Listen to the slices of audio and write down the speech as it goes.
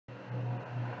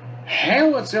Hey,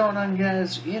 what's going on,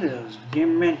 guys? It is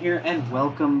Gamerman here, and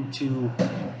welcome to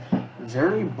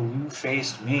Very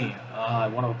Blue-Faced Me. I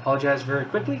want to apologize very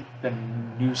quickly. Been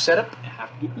a new setup. I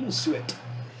have to get used to it.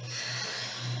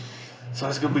 So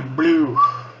it's going to be blue.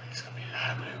 It's going to be a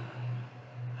lot of blue.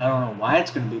 I don't know why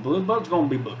it's going to be blue, but it's going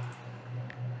to be blue.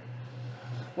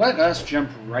 Let us jump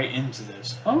right into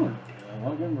this. Oh, damn,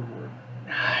 I'll give him a reward.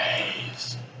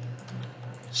 Nice.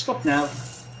 Stop now.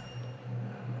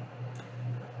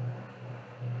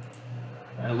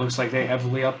 It looks like they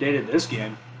heavily updated this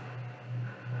game.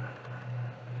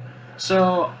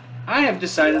 So, I have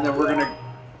decided that we're gonna...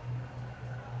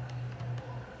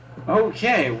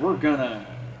 Okay, we're gonna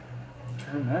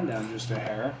turn that down just a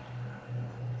hair.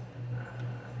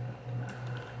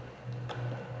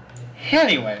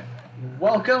 Anyway,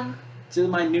 welcome to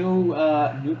my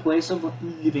new place of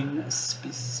living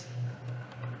space.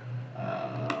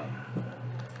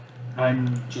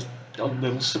 I'm just a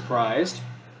little surprised.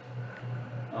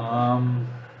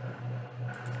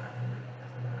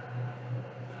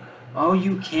 Oh,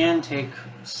 you can take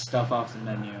stuff off the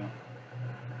menu.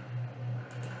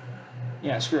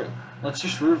 Yeah, screw it. Let's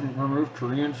just remove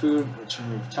Korean food. Let's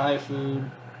remove Thai food.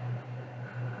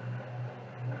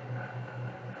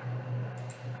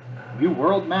 New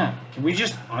world map. Can we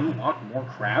just unlock more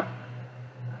crap?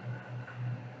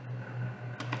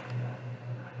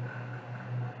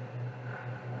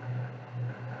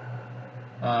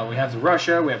 We have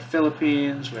Russia, we have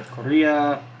Philippines, we have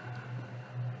Korea,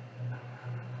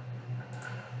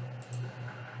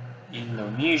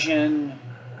 Indonesian.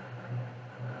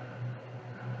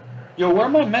 Yo, where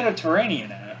my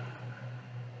Mediterranean at?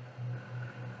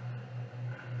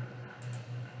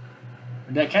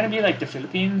 Would that kind of be like the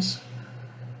Philippines?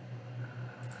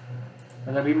 Or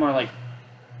would that be more like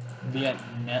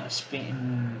Vietnam,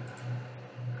 Spain?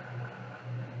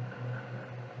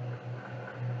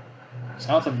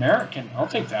 South American, I'll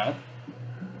take that.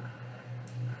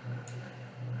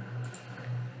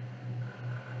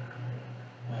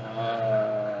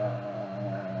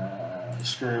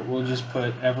 Screw it, we'll just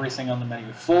put everything on the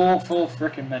menu. Full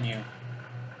frickin' menu.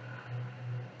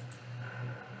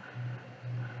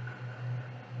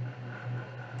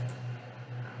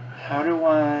 How do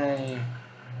I...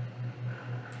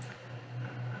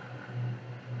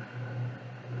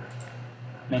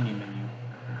 Menu.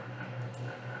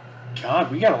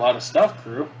 God, we got a lot of stuff,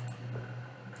 crew.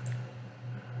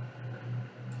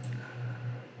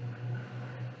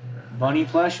 Bunny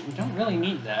plush, we don't really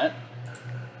need that.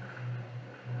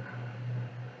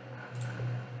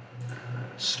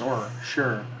 Store,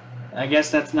 sure. I guess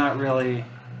that's not really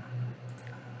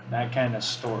that kind of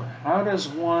store. How does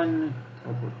one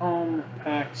corporate home,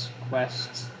 packs,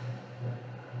 quests?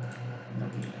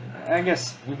 I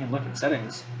guess we can look at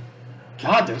settings.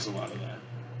 God, there's a lot of that.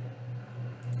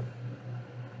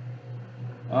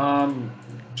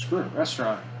 Screw it,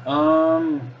 restaurant.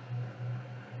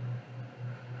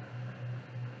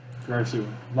 Drive-through.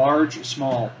 Large,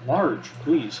 small. Large,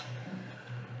 please.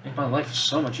 Make my life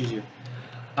so much easier.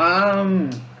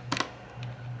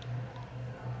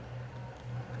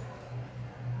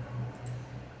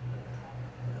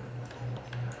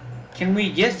 Can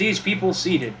we get these people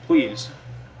seated, please?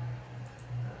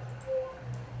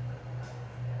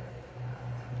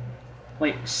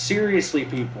 Like, seriously,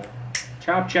 people.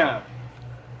 Chop chop.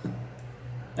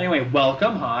 Anyway,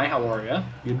 welcome. Hi, how are you?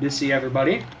 Good to see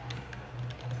everybody.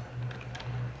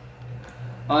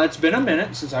 It's been a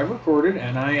minute since I've recorded,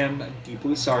 and I am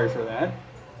deeply sorry for that.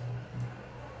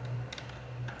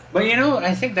 But you know,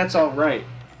 I think that's alright.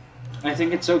 I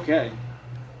think it's okay.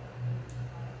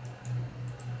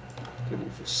 Table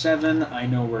for 7. I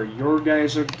know where your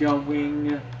guys are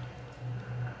going.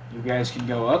 You guys can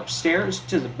go upstairs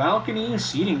to the balcony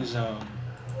seating zone.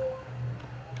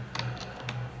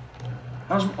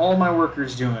 How's all my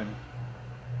workers doing?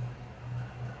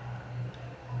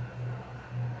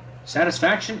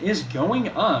 Satisfaction is going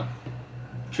up.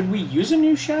 Should we use a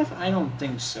new chef? I don't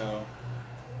think so.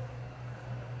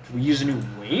 Should we use a new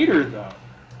waiter, though?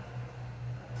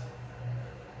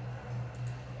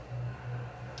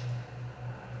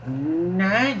 Nah,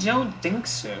 I don't think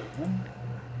so.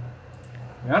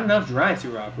 Not enough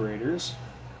drive-thru operators.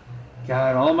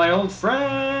 Got all my old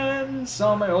friends,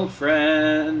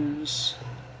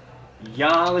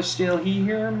 Y'all are still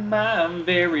here, my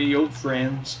very old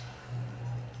friends.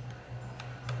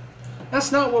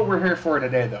 That's not what we're here for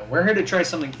today, though. We're here to try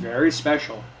something very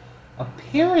special.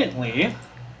 Apparently...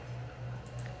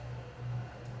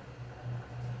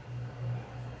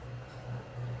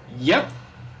 Yep.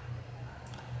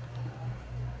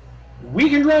 We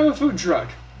can drive a food truck.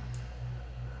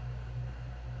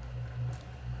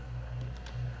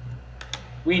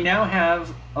 we now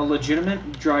have a legitimate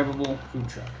drivable food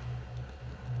truck.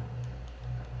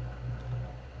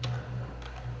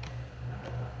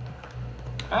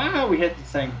 Ah, we hit the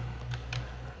thing.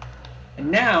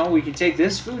 And now we can take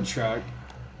this food truck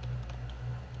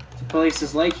to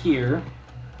places like here.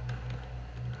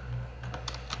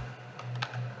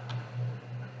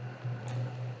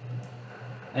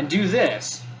 And do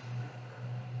this.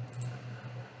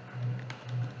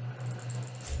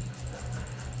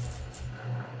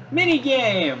 Mini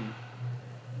game.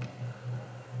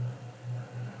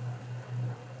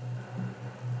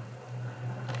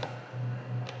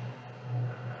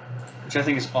 Which I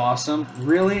think is awesome.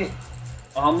 Really?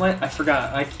 Omelet? I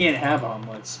forgot. I can't have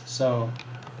omelets, so.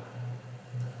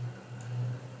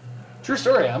 True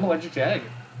story. I'm allergic to egg.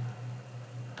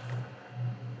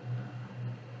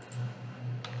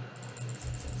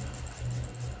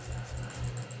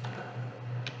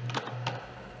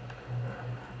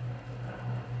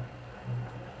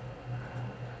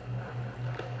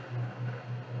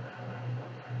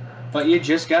 But you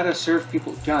just gotta serve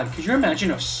people. God, could you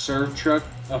imagine a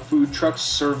food truck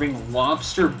serving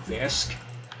lobster bisque?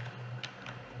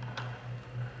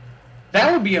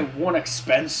 That would be one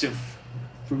expensive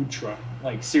food truck.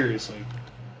 Like, seriously.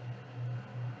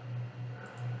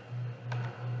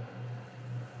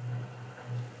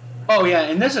 Oh yeah,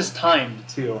 and this is timed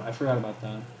too. I forgot about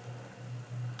that.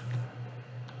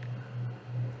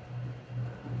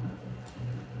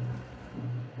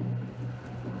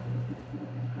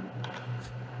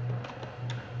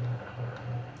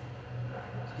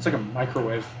 It's like a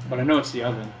microwave, but I know it's the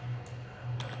oven.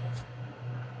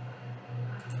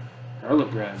 Garlic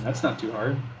bread, that's not too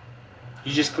hard.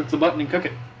 You just click the button and cook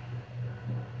it.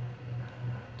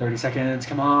 30 seconds,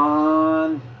 come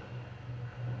on.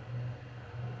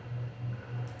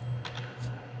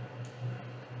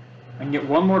 I can get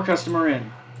one more customer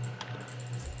in.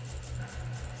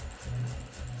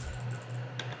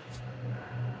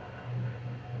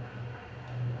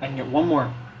 I can get one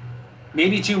more.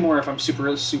 Maybe two more if I'm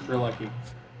super, super lucky.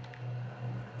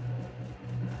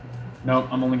 Nope,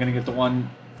 I'm only gonna get the one.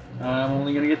 I'm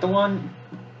only gonna get the one.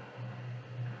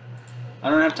 I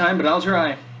don't have time, but I'll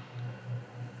try.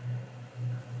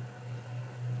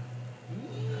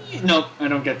 Nope, I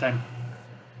don't get time.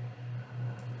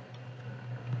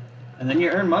 And then you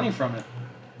earn money from it.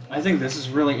 I think this is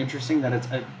really interesting that it's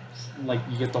like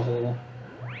you get the whole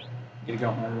get to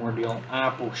go home ordeal.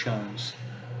 Apple shuns.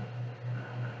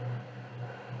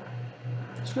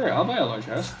 Sure, I'll buy a large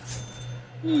house.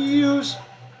 Use.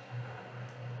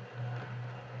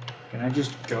 Can I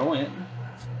just go in?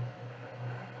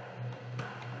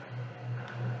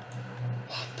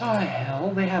 What the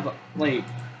hell? They have, like...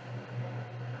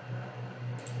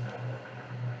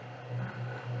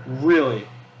 Really? You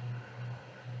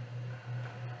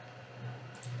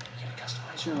can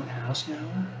customize your own house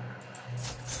now?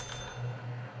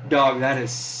 Dog, that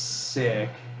is sick.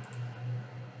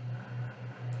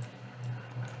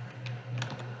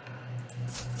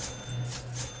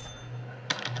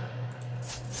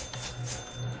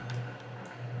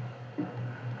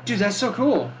 Dude, that's so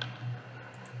cool.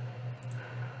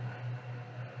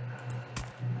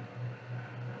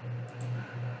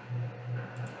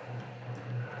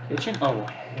 Kitchen? Oh,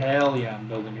 hell yeah, I'm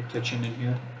building a kitchen in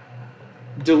here.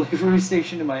 Delivery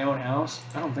station to my own house?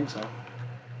 I don't think so.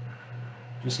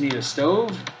 Just need a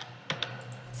stove.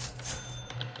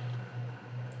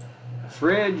 A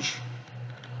fridge.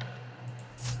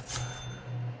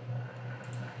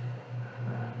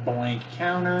 Blank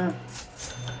counter.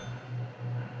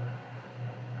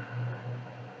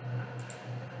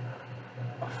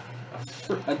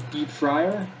 A deep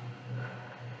fryer?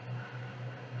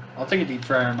 I'll take a deep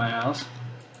fryer in my house.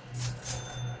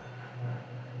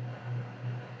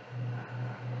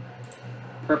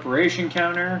 Preparation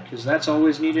counter, because that's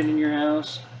always needed in your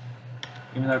house.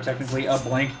 Even though technically a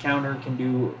blank counter can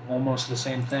do almost the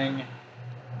same thing.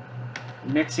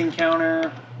 Mixing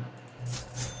counter.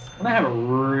 I'm gonna have a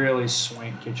really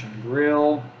swank kitchen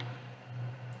grill.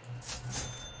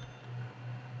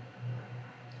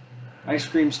 Ice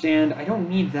cream stand. I don't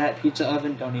need that. Pizza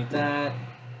oven. Don't need that.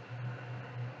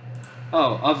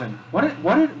 Oh, oven. What?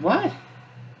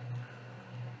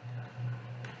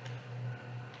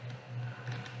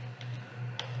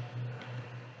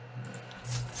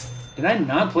 Did I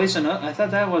not place enough? I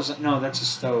thought that was... No, that's a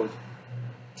stove.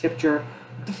 Tip jar.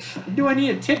 What the f do I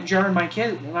need a tip jar in my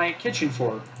kitchen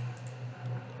for?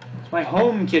 It's my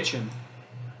home kitchen.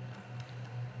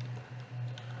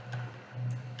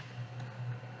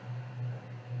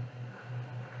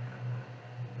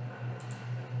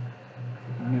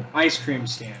 Ice cream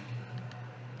stand.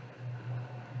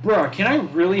 Bruh, can I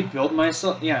really build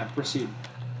myself... Yeah, proceed.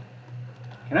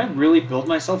 Can I really build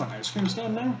myself an ice cream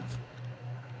stand now?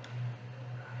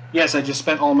 Yes, I just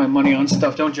spent all my money on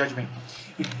stuff. Don't judge me.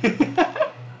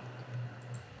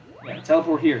 Yeah,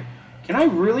 teleport here. Can I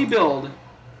really build...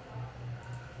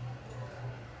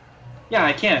 Yeah,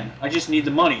 I can. I just need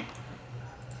the money.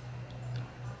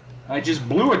 I just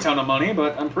blew a ton of money,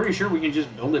 but I'm pretty sure we can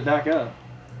just build it back up.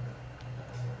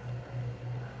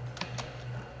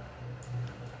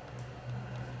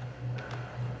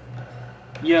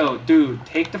 Yo, dude,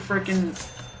 take the frickin'...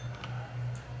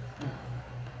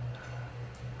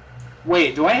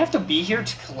 Wait, do I have to be here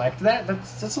to collect that?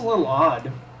 That's a little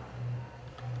odd.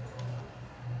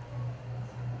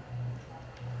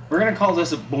 We're gonna call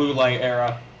this a blue light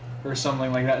era. Or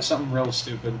something like that. Something real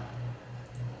stupid.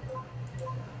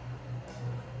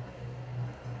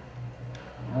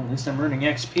 Well, at least I'm earning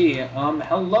XP.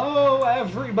 Hello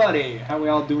everybody! How we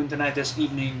all doing tonight, this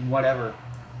evening, whatever.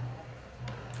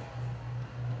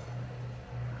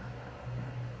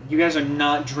 You guys are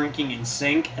not drinking in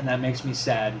sync, and that makes me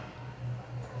sad.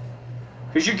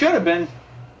 Because you could have been.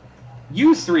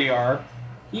 You three are.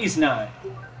 He's not.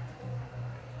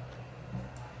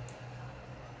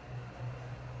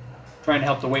 Trying to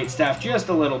help the wait staff just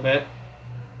a little bit.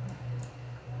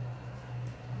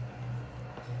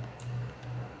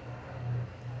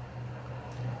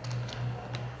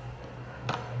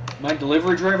 My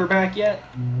delivery driver back yet?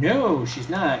 No, she's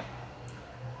not.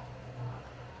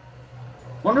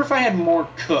 Wonder if I had more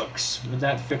cooks, would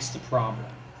that fix the problem?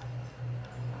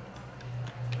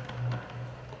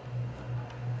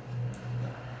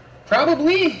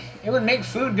 Probably. It would make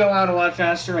food go out a lot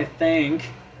faster, I think.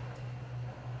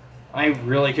 I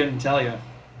really couldn't tell you.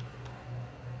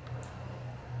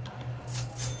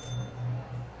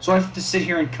 So I have to sit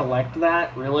here and collect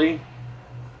that? Really?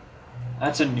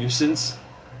 That's a nuisance.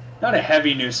 Not a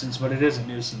heavy nuisance, but it is a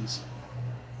nuisance.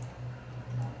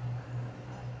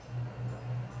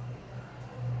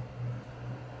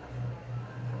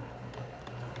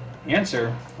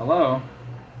 Answer. Hello?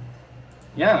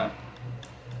 Yeah.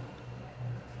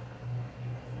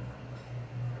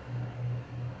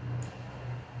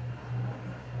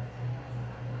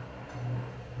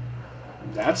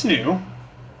 That's new.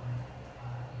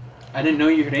 I didn't know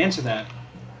you could answer that.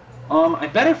 I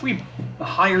bet if we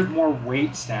hired more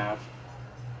wait staff...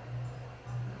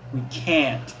 We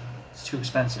can't. It's too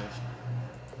expensive.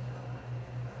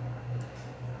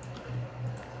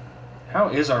 How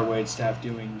is our wait staff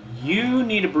doing? You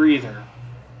need a breather.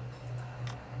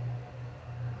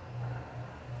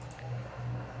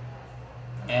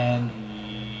 And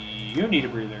you need a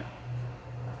breather.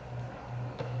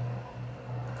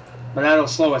 But that'll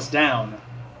slow us down.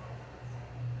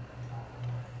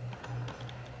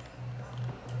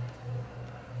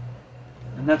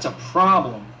 And that's a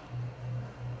problem.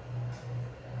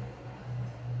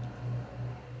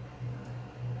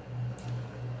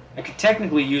 I could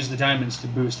technically use the diamonds to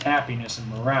boost happiness and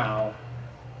morale.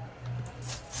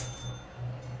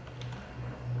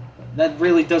 That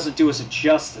really doesn't do us a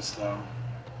justice, though.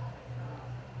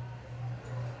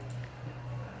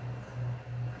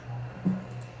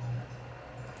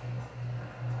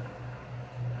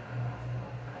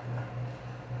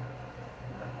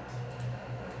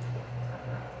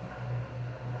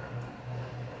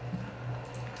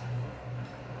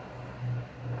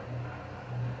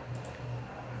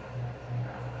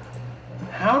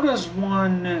 How does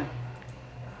one...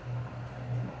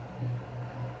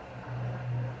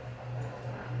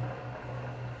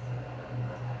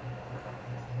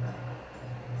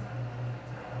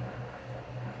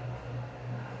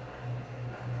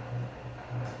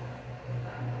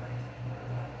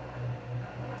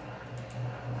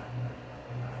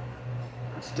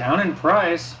 It's down in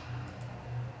price.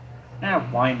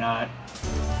 Why not?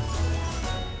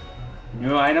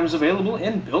 New items available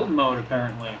in build mode,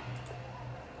 apparently.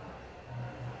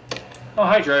 Oh,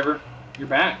 hi, driver. You're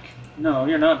back. No,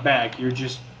 you're not back. You're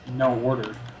just no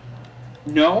order.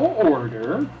 No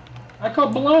order? I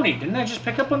called baloney. Didn't I just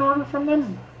pick up an order from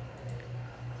them?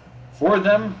 For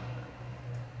them?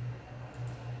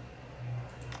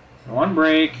 One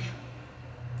break.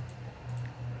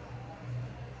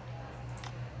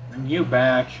 Bring you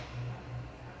back.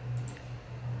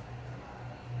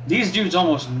 These dudes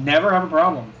almost never have a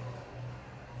problem.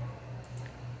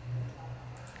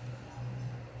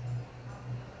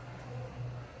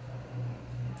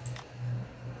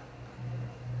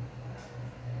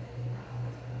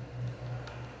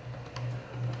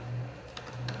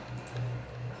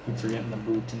 Keep forgetting the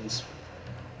bootins.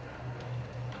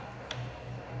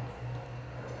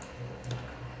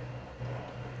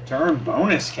 To earn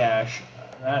bonus cash.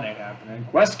 that ain't happening.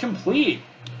 Quest complete.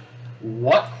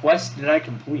 What quest did I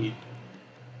complete?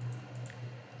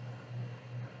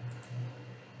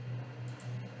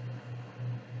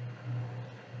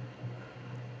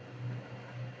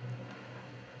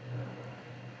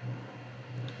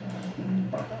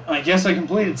 I guess I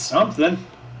completed something.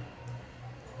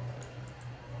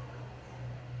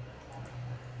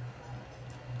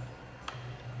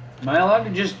 Am I allowed to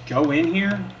just go in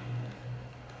here?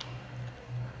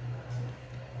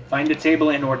 Find a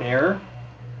table and order?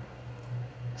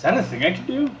 Is that a thing I can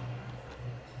do?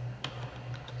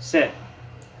 Sit.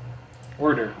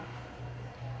 Order.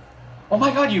 Oh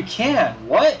my god, you can!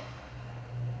 What?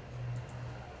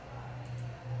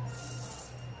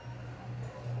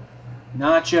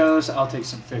 Nachos. I'll take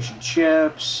some fish and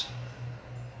chips.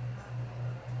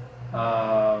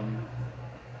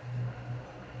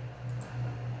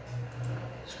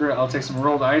 Screw it. I'll take some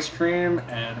rolled ice cream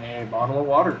and a bottle of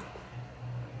water.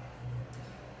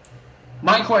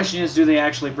 My question is, do they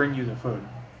actually bring you the food?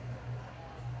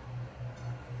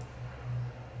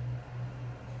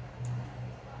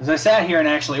 Because I sat here and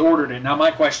actually ordered it. Now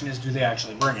my question is, do they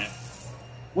actually bring it?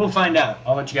 We'll find out.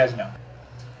 I'll let you guys know.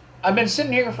 I've been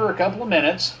sitting here for a couple of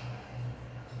minutes,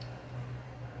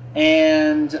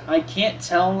 and I can't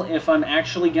tell if I'm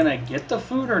actually going to get the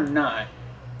food or not.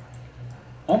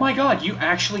 Oh my god, you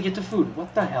actually get the food.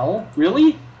 What the hell?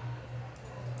 Really?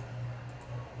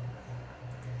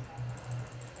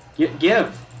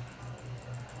 Give.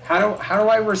 How do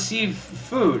I receive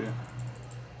food?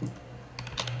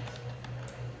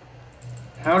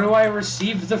 How do I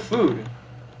receive the food?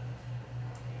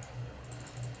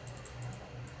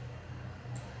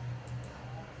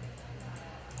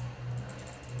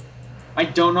 I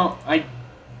don't know.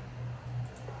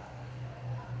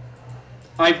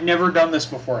 I've never done this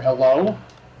before. Hello?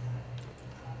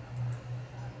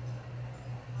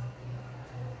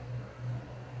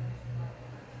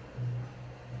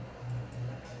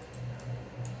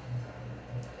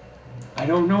 I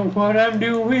don't know what I'm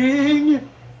doing.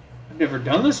 I've never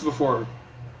done this before.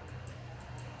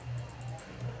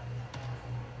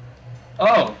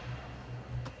 Oh.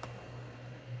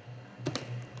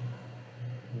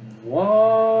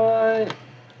 What?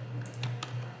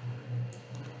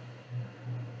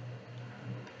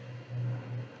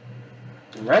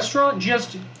 The restaurant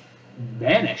just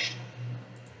vanished.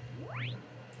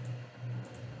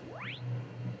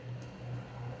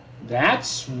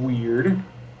 That's weird.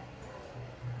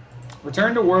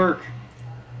 Return to work.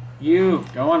 You,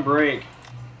 go on break.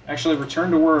 Actually,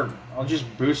 return to work. I'll just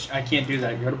boost. I can't do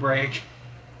that. Go to break.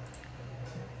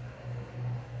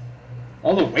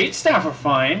 All the wait staff are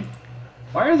fine.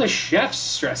 Why are the chefs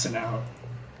stressing out?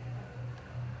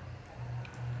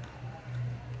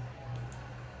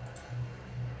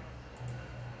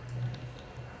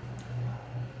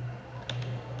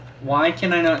 Why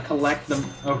can I not collect them?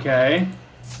 Okay.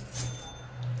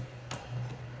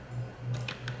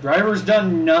 Driver's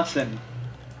done nothing.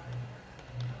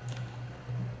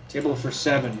 Table for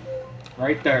 7.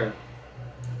 Right there.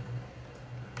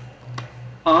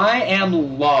 I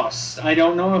am lost. I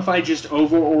don't know if I just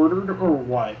over-ordered or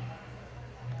what.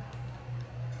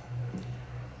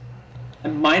 I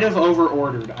might have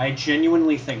over-ordered. I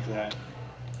genuinely think that.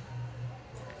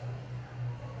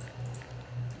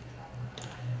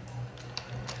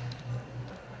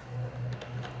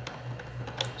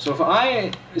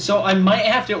 So I might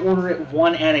have to order it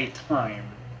one at a time.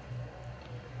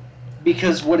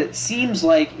 Because what it seems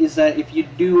like is that if you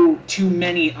do too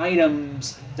many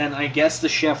items, then I guess the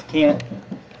chef can't,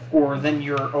 or then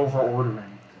you're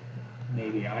over-ordering.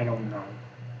 Maybe, I don't know.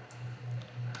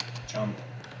 Jump.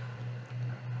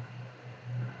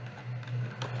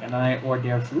 Can I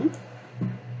order food?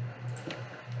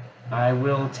 I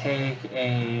will take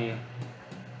a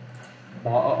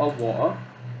bottle of water.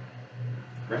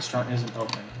 Restaurant isn't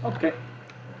open. Okay.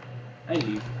 I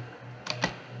leave.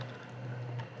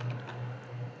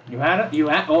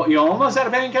 Oh, you almost had a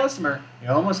paying customer. You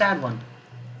almost had one.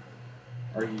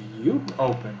 Are you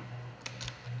open?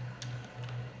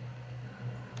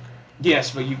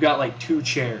 Yes, but you've got like 2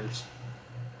 chairs.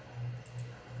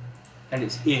 That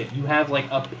is it. You have like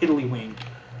a piddlywink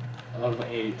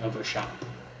of a shop.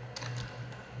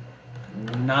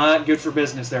 Not good for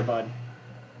business there, bud.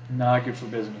 Not good for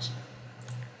business.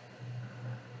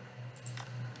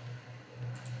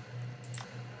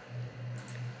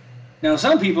 Now,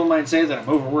 some people might say that I'm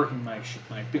overworking my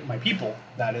people.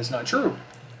 That is not true.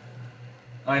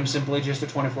 I'm simply just a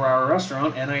 24-hour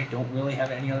restaurant, and I don't really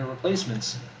have any other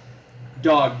replacements.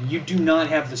 Dog, you do not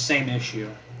have the same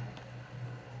issue.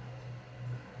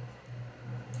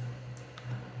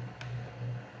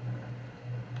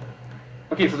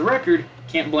 Okay, Okay, for the record,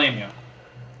 can't blame you.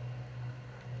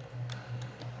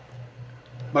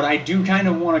 But I do kind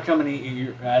of want to come and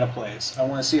eat at a place. I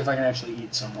want to see if I can actually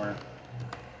eat somewhere.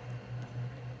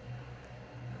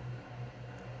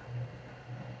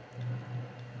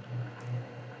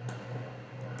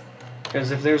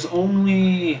 Because if there's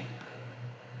only...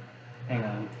 Hang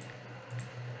on.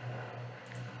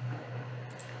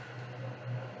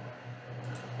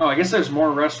 Oh, I guess there's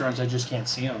more restaurants, I just can't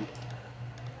see them.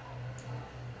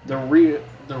 The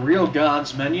Real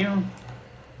Gods menu?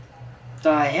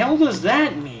 The hell does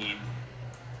that mean?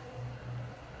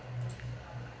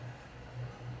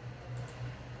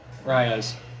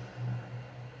 Raya's.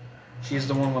 She's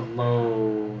the one with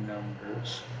low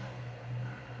numbers.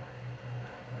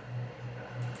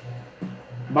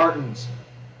 Martin's.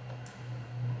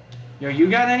 Yo, you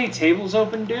got any tables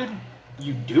open, dude?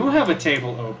 You do have a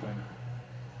table open.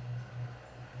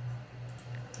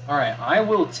 Alright, I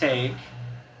will take,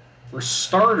 for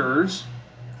starters,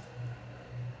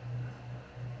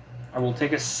 I will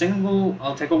take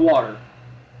I'll take a water.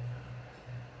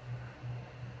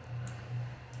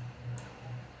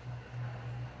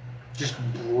 Just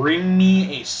bring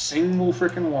me a single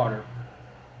frickin' water.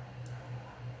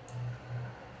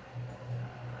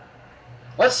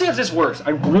 Let's see if this works. I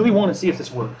really want to see if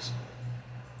this works.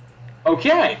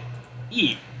 Okay.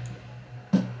 Eat.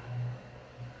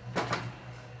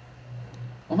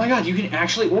 Oh my god, you can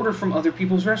actually order from other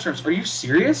people's restaurants. Are you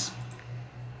serious?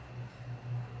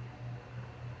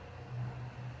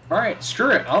 Alright,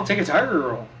 screw it. I'll take a tiger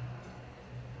roll.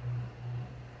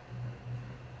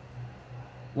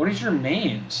 What is your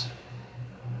mains?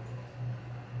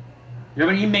 You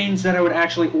have any mains that I would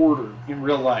actually order in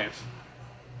real life?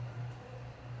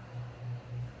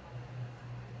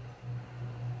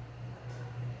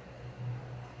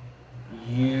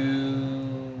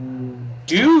 You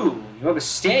do. You have a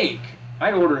steak.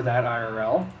 I'd order that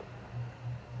IRL.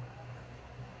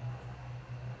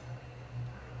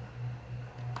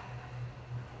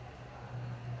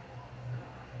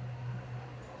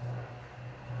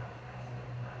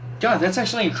 God, that's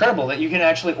actually incredible that you can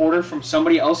actually order from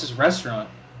somebody else's restaurant.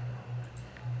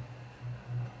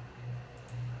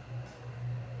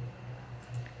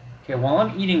 Okay, while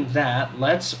I'm eating that,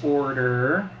 let's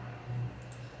order...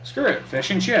 Screw it,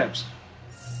 fish and chips.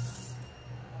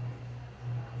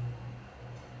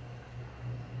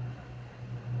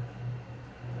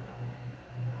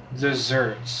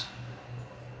 Desserts.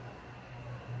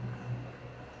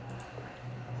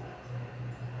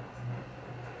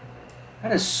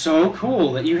 That is so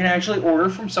cool that you can actually order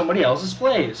from somebody else's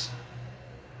place.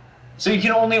 So you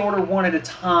can only order one at a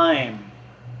time.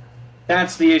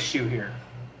 That's the issue here.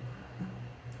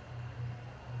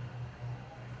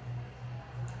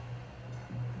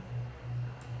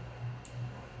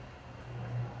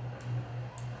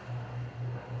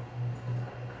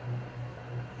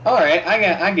 Alright, I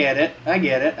get it. I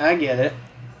get it.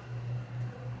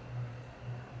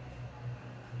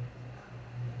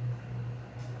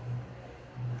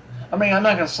 I mean, I'm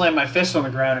not going to slam my fist on the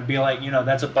ground and be like, you know,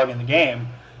 that's a bug in the game.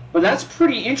 But that's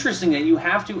pretty interesting that you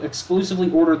have to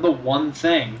exclusively order the one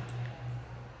thing.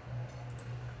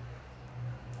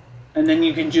 And then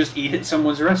you can just eat at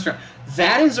someone's restaurant.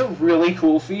 That is a really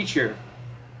cool feature.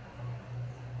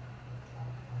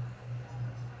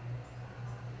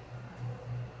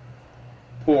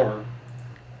 Poor.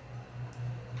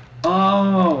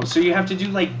 Oh, so you have to do,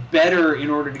 like, better in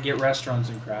order to get restaurants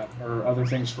and crap. Or other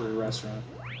things for your restaurant.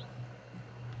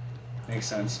 Makes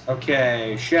sense.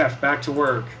 Okay, chef, back to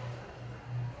work.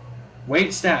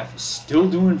 Wait staff, still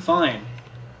doing fine.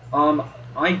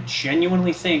 I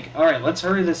genuinely think... Alright, let's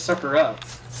hurry this sucker up.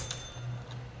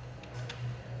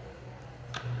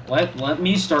 Let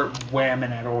me start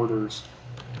whamming at orders.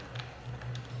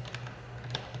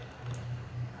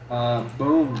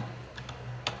 Boom.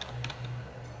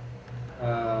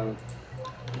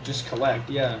 Just collect,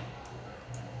 yeah.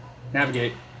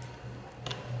 Navigate.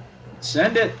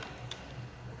 Send it.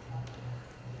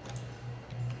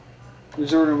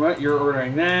 Who's ordering what? You're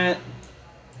ordering that.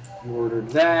 You ordered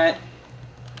that.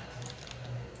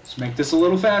 Let's make this a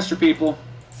little faster, people.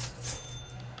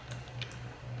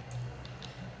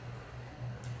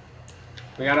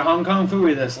 We got a Hong Kong food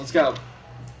with this. Let's go.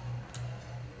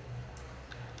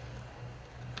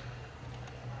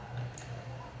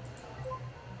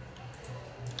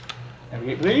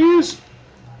 Navigate, please.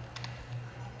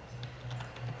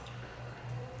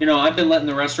 You know, I've been letting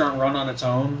the restaurant run on its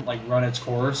own, like run its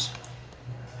course.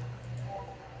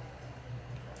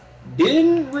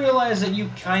 Didn't realize that you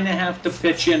kind of have to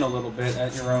pitch in a little bit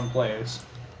at your own place.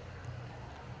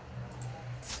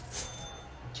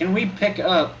 Can we pick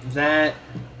up that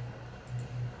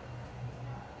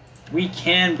We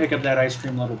can pick up that ice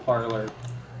cream little parlor.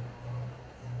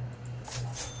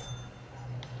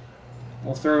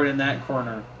 We'll throw it in that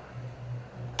corner.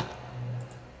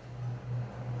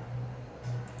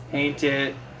 Paint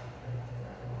it.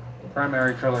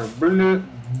 Primary color blue.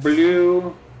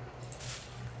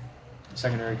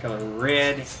 Secondary color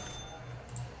red.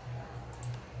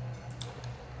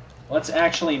 Let's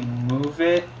actually move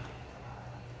it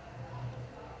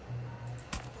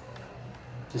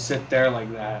to sit there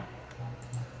like that.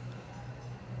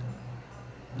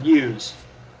 Use.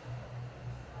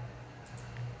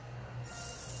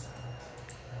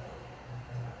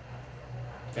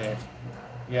 Okay.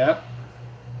 Yep.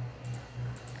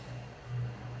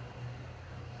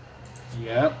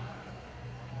 Yep.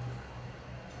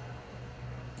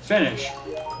 Finish.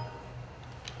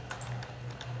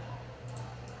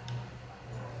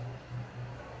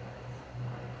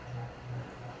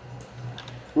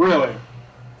 Really?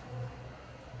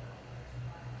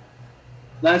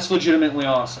 That's legitimately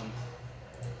awesome.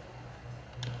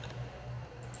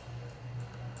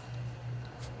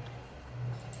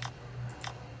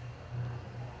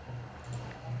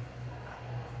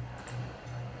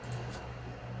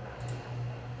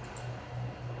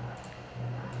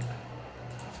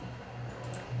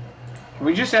 Can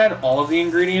we just add all of the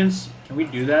ingredients? Can we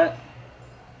do that?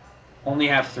 Only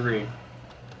have 3.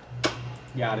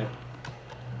 Got it.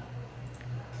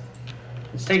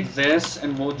 Let's take this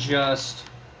and we'll just...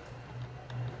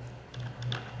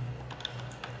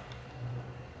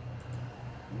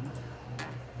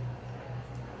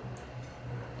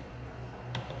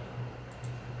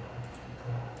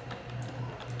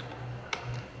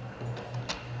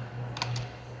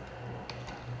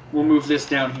 We'll move this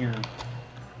down here.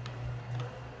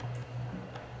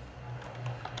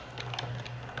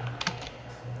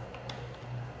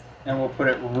 And we'll put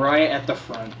it right at the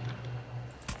front.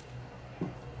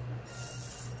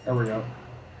 There we go.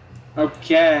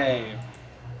 Okay.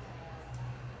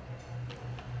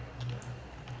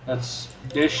 Let's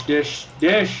dish, dish,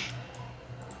 dish.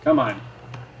 Come on.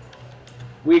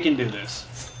 We can do this.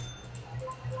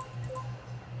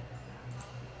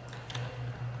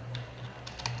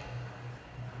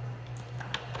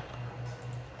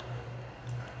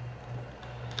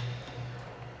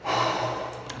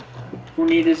 Who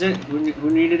needed it? Who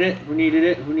needed it? Who needed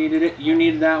it? Who needed it? You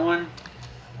need that one.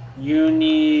 You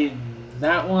need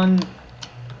that one.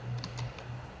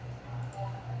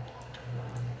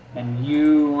 And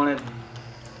you wanted...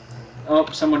 Oh,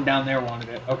 someone down there wanted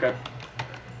it. Okay.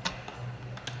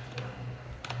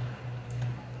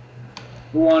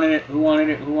 Who wanted it? Who wanted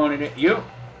it? Who wanted it? You.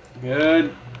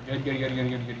 Good. Good, good, good, good,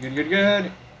 good, good, good, good,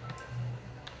 good.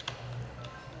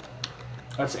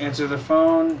 Let's answer the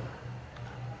phone.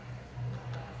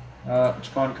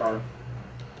 Spawn car.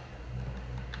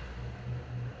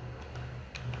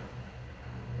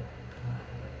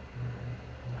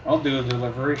 I'll do a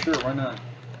delivery, sure, why not?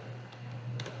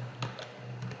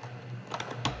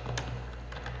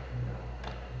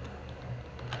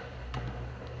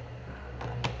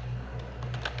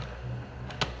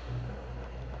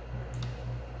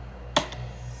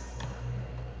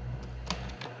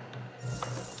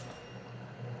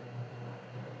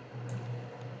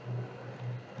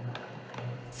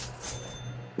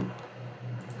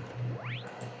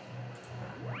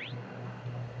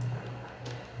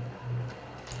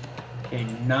 Okay,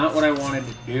 not what I wanted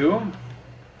to do.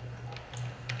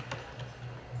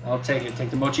 I'll take it. Take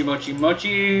the mochi, mochi,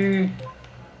 mochi.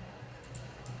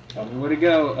 Tell me where to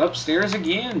go. Upstairs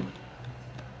again.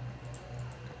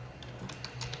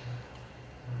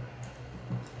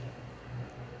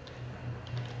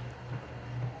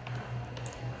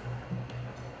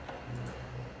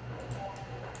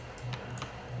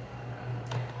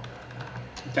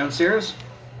 Downstairs?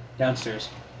 Downstairs.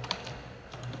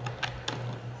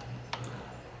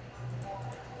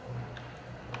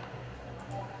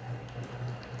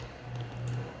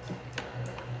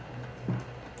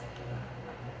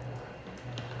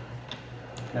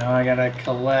 Now I gotta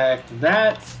collect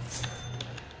that.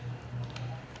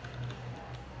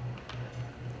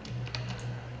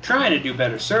 Trying to do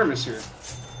better service here.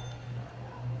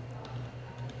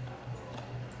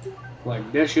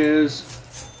 Collect dishes.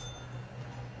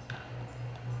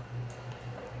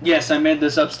 Yes, I made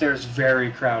this upstairs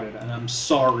very crowded, and I'm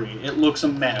sorry. It looks a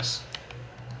mess.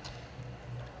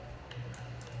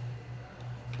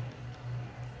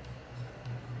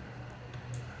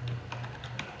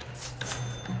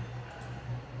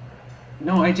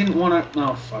 No, I didn't want to...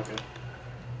 Oh, fuck it.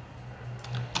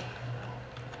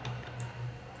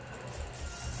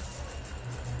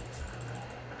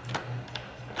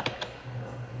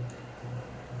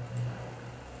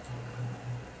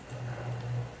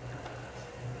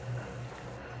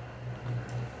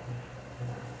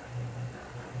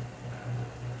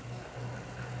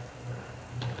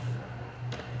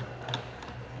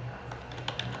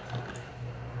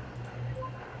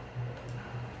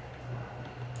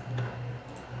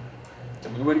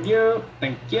 Way to go.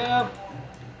 Thank you.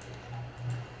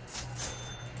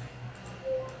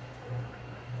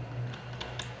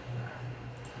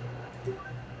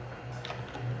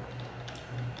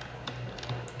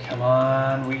 Come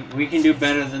on, we can do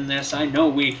better than this. I know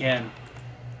we can.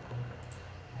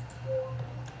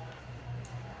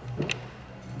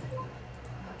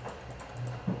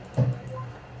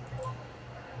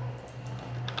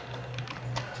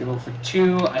 Table for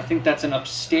 2. I think that's an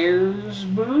upstairs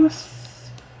booth.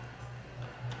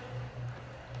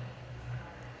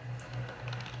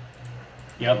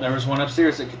 Yep, there was one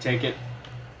upstairs that could take it.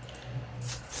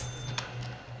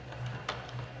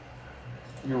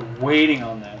 You're waiting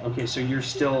on that. Okay, so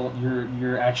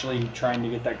you're actually trying to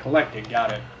get that collected.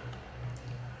 Got it.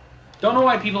 Don't know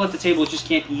why people at the table just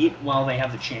can't eat while they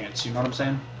have the chance. You know what I'm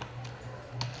saying?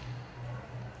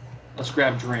 Let's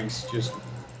grab drinks. Just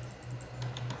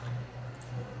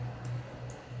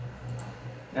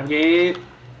navigate.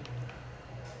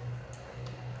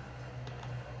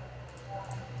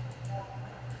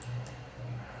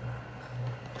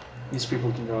 These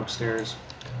people can go upstairs.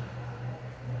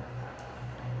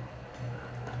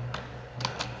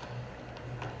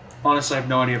 Honestly, I have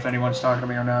no idea if anyone's talking to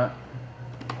me or not.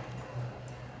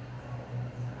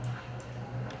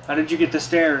 How did you get the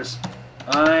stairs?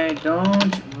 I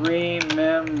don't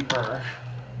remember.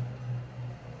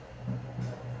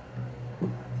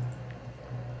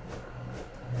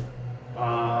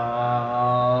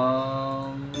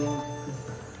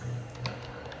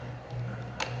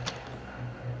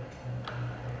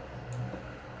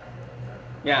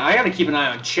 Yeah, I gotta keep an eye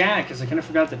on chat because I kind of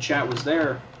forgot the chat was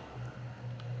there.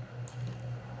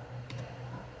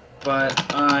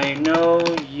 But I know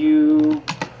you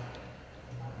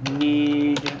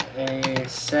need a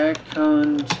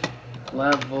second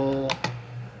level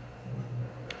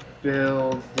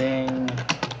building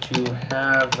to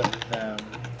have them.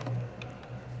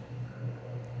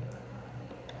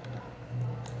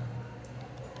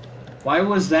 Why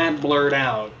was that blurred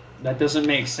out? That doesn't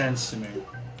make sense to me.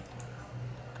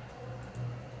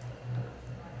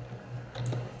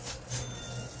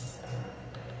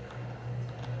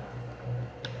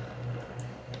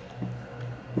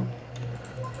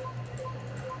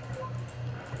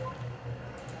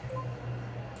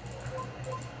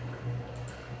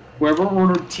 Whoever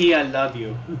ordered tea, I love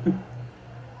you.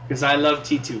 Because I love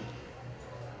tea too.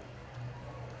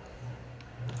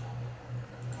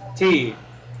 Tea.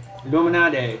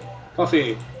 Illuminati.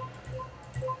 Coffee.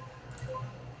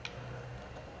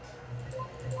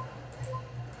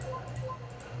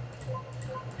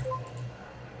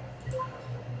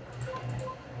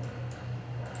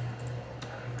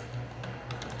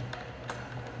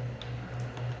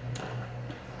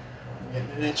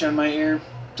 Getting an itch on my ear.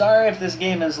 Sorry if this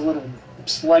game is a little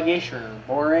sluggish or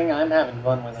boring. I'm having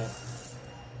fun with it.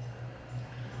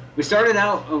 We started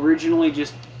out originally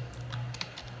just...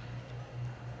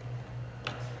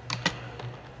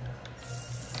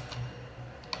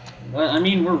 But, I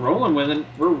mean, we're rolling with it.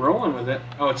 We're rolling with it.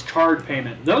 Oh, it's card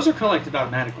payment. Those are collected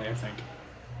automatically, I think.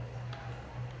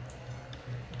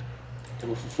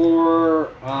 Table for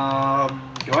 4.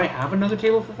 Do I have another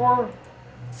table for 4?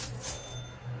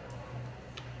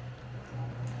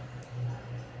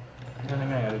 I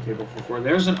think I had a table for 4.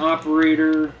 There's an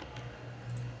operator.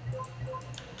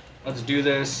 Let's do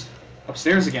this.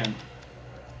 Upstairs again.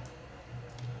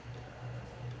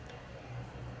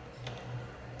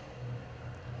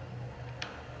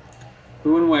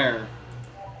 Who and where?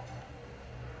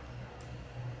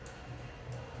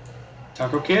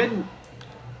 Taco Kid?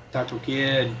 Taco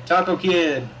Kid. Taco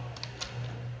Kid.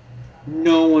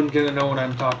 No one gonna know what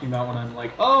I'm talking about when I'm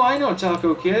like, oh, I know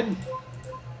Taco Kid.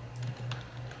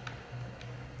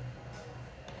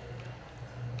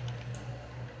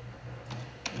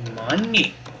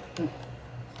 Money.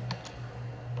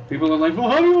 People are like, well,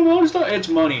 how do you know stuff? It's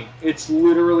money. It's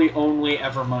literally only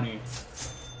ever money.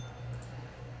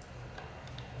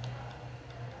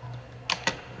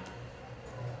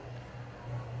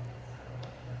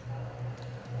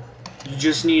 You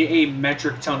just need a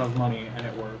metric ton of money and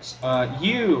it works.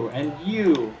 You and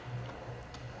you.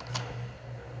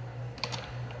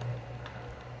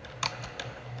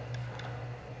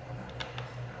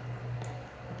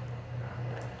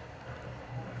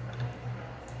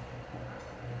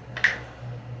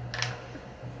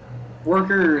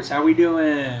 Workers, how we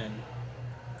doing?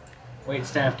 Wait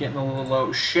staff getting a little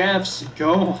low. Chefs,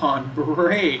 go on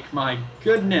break. My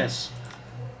goodness.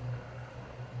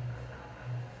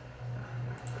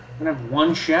 We're gonna have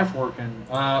one chef working.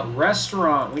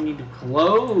 Restaurant, we need to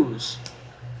close.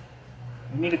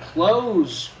 We need to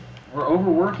close. We're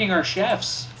overworking our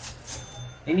chefs.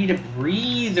 They need a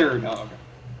breather, dog.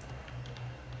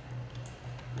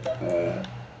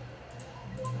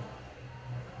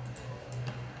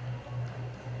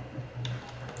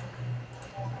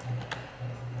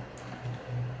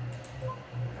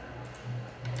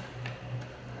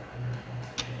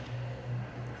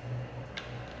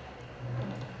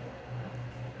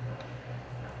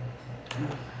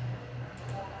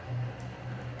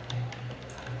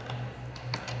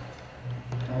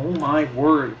 Oh my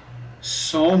word.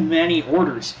 So many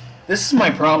orders. This is my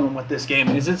problem with this game,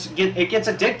 is it gets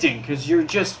addicting because you're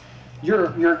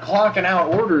clocking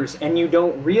out orders and you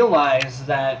don't realize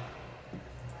that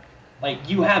like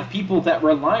you have people that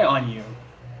rely on you.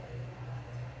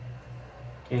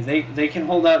 Okay, they can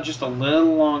hold out just a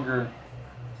little longer.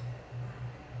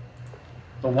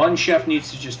 The one chef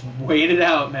needs to just wait it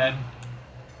out, man.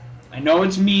 I know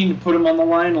it's mean to put him on the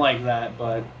line like that,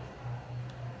 but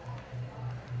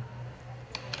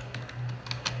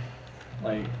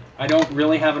like, I don't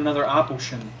really have another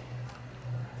option.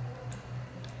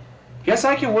 Guess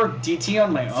I can work DT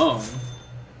on my own.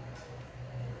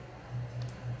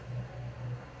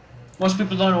 Most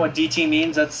people don't know what DT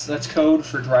means. That's code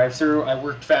for drive-through. I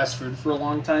worked fast food for a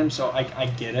long time, so I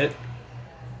get it.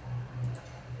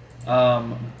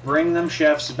 Bring them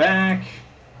chefs back.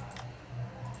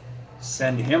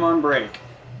 Send him on break.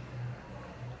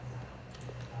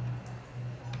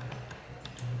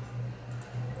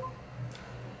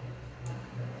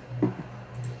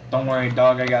 Don't worry,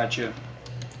 dog, I got you.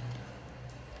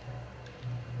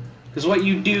 Because what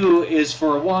you do is,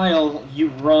 for a while, you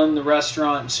run the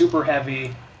restaurant super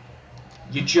heavy.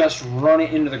 You just run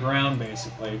it into the ground,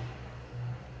 basically.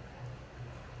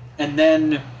 And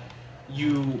then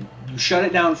you shut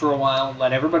it down for a while,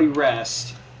 let everybody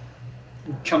rest,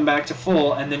 come back to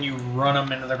full, and then you run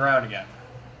them into the ground again.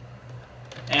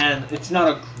 And it's not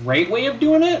a great way of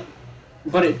doing it,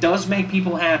 but it does make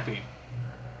people happy.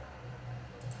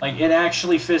 Like, it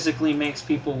actually physically makes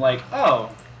people like,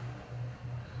 oh,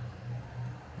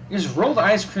 is rolled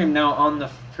ice cream now on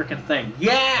the frickin' thing?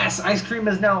 Yes! Ice cream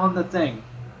is now on the thing.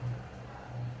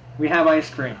 We have ice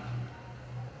cream.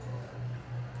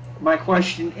 My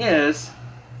question is,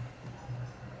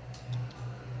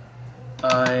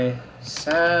 I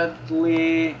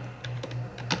sadly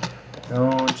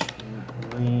don't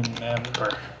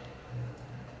remember.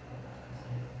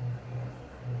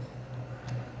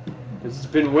 It's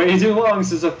been way too long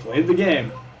since I've played the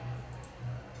game.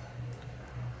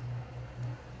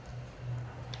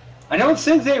 I don't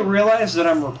think they realize that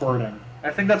I'm recording. I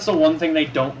think that's the one thing they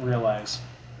don't realize.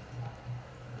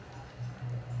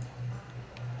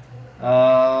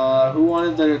 Who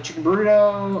wanted the chicken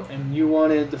burrito? And you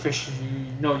wanted the fish...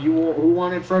 No, who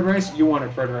wanted fried rice? You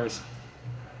wanted fried rice.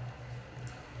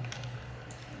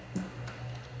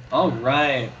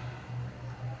 Alright.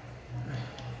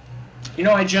 You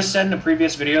know, I just said in a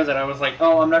previous video that I was like,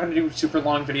 oh, I'm not going to do super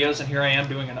long videos, and here I am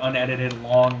doing an unedited,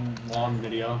 long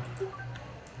video.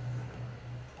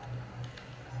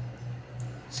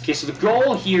 Okay, so the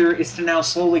goal here is to now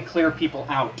slowly clear people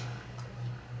out.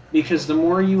 Because the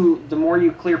more you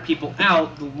clear people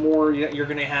out, the more you're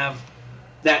going to have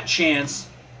that chance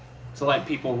to let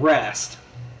people rest.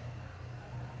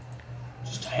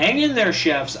 Just hang in there,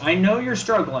 chefs. I know you're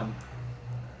struggling.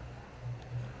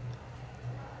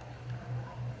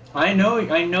 I know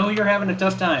you're having a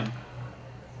tough time.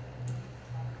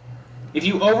 If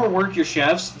you overwork your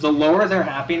chefs, the lower their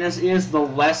happiness is, the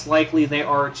less likely they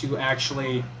are to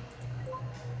actually,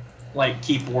 like,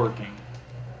 keep working.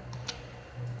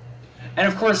 And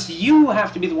of course, you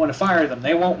have to be the one to fire them.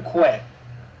 They won't quit.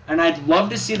 And I'd love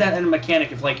to see that in a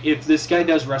mechanic. If this guy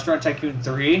does Restaurant Tycoon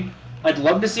 3, I'd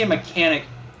love to see a mechanic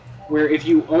where if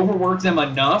you overwork them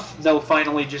enough, they'll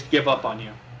finally just give up on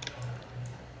you.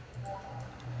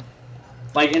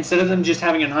 Like, instead of them just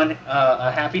having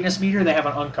a happiness meter, they have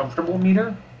an uncomfortable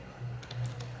meter.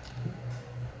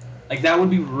 Like, that would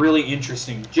be really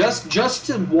interesting. Just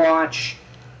to watch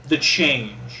the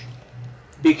change.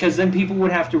 Because then people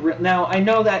would have to... Now, I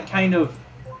know that kind of...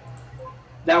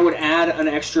 That would add an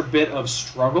extra bit of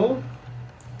struggle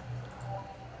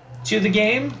to the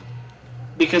game.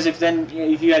 Because if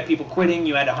you had people quitting,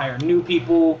 you had to hire new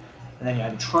people, and then you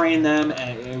had to train them,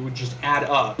 and it would just add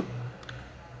up.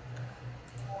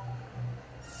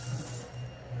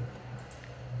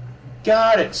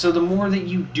 Got it. So the more that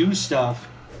you do stuff,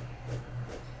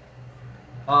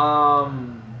 yeah,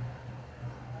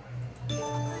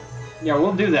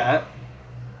 we'll do that.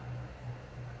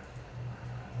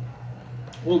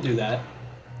 We'll do that.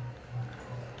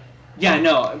 Yeah,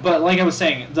 no, but like I was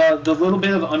saying, the little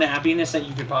bit of unhappiness that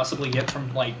you could possibly get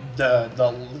from like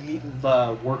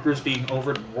the workers being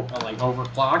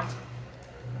overclocked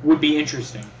would be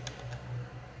interesting.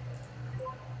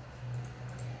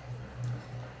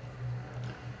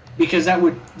 because that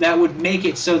would make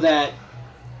it so that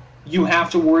you have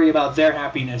to worry about their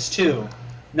happiness too,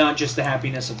 not just the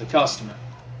happiness of the customer.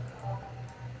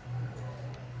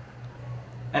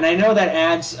 And I know that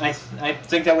adds, I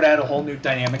think that would add a whole new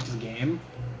dynamic to the game.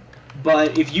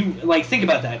 But if you, like, think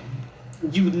about that.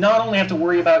 You not only have to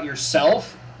worry about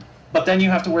yourself, but then you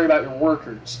have to worry about your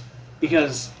workers.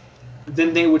 Because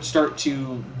then they would start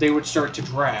to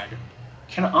drag.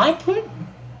 Can I put...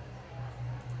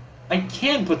 I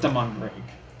can put them on break.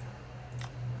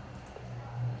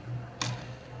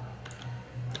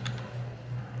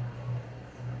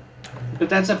 But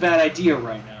that's a bad idea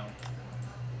right now.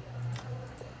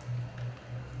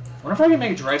 I wonder if I can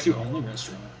make a drive-thru only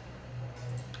restaurant.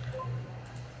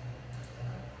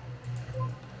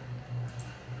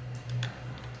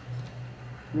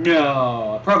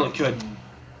 No, I probably couldn't.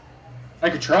 I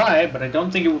could try, but I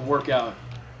don't think it would work out.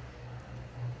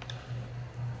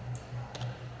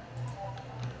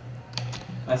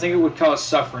 I think it would cause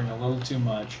suffering a little too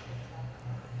much.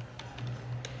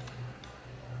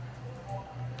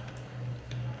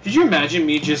 Could you imagine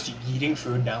me just eating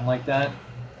food down like that?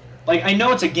 Like, I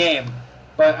know it's a game,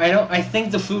 but I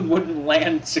think the food wouldn't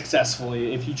land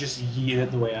successfully if you just eat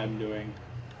it the way I'm doing.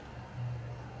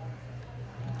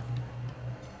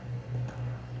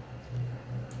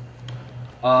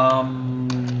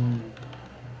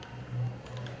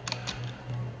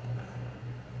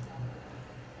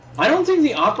 I don't think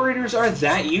the operators are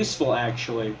that useful,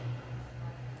 actually.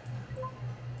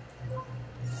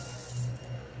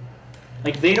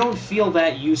 Like, they don't feel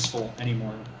that useful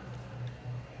anymore.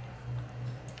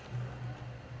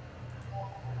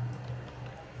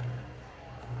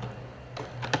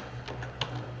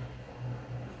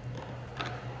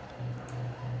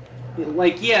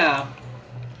 Like, yeah.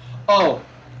 Oh.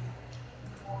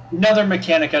 Another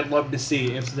mechanic I'd love to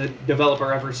see if the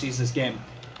developer ever sees this game.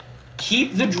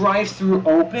 Keep the drive-thru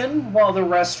open while the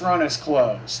restaurant is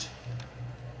closed.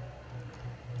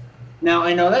 Now,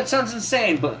 I know that sounds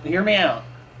insane, but hear me out.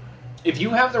 If you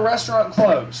have the restaurant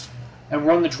closed and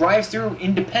run the drive-thru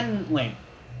independently,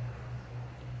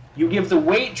 you give the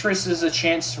waitresses a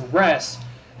chance to rest,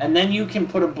 and then you can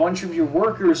put a bunch of your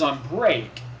workers on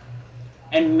break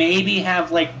and maybe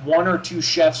have like 1 or 2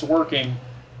 chefs working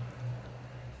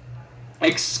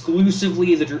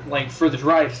exclusively for the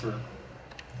drive-thru.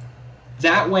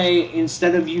 That way,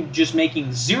 instead of you just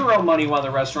making 0 money while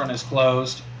the restaurant is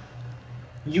closed,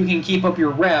 you can keep up your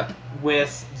rep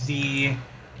with the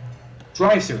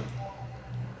drive-thru.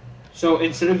 So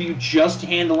instead of you just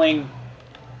handling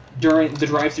during the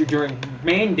drive-thru during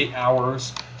main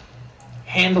hours,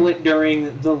 handle it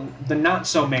during the not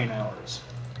so main hours.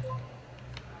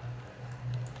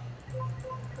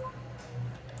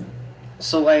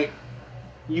 So like,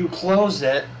 you close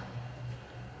it,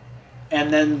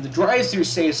 and then the drive-thru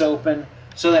stays open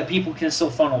so that people can still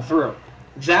funnel through.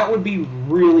 That would be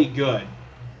really good.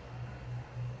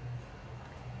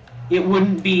 It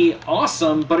wouldn't be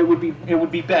awesome, but it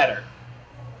would be better.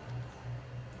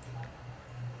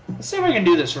 Let's see if I can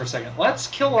do this for a second. Let's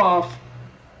kill off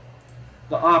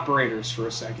the operators for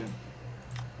a second.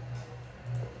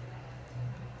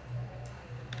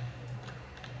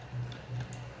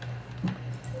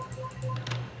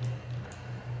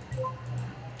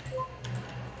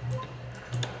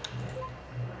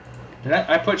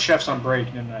 I put chefs on break,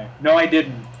 didn't I? No, I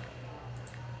didn't.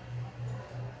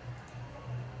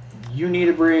 You need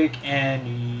a break,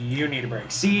 and you need a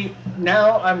break. See,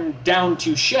 now I'm down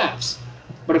 2 chefs.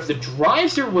 But if the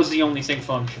drive-thru was the only thing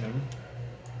functioning...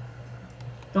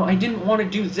 No, I didn't want to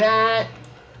do that.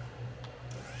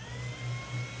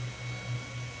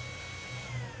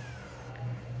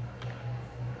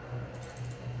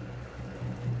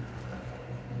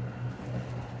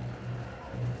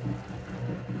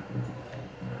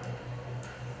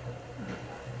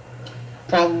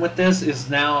 Problem with this is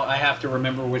now I have to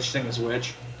remember which thing is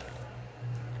which.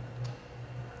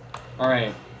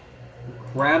 Alright.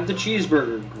 Grab the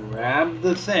cheeseburger. Grab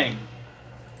the thing.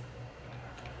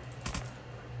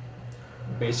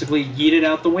 Basically yeet it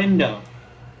out the window.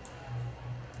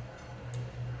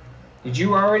 Did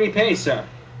you already pay, sir?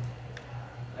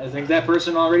 I think that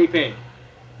person already paid.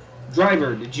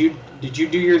 Driver, did you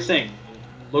do your thing?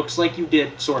 Looks like you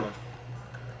did, sort of.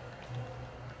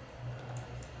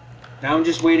 Now I'm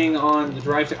just waiting on the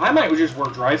drive-thru. I might just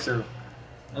work drive-thru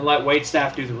and let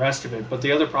waitstaff do the rest of it. But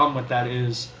the other problem with that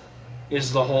is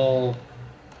the whole...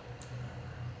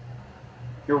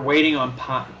 You're waiting on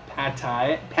pad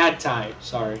thai,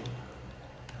 sorry.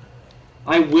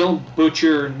 I will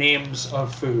butcher names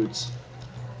of foods.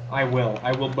 I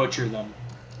will butcher them.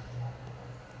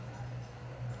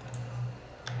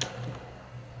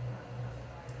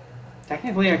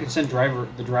 Technically, I could send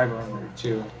the driver under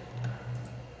too.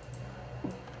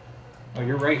 Oh,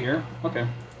 you're right here? Okay.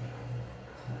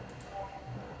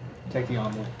 Take the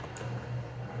omelet.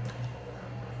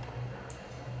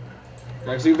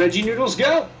 Drive-thru veggie noodles,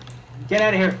 go! Get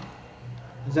out of here.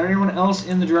 Is there anyone else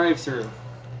in the drive-thru?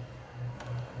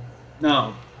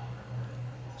 No.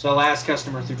 So last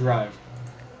customer through drive.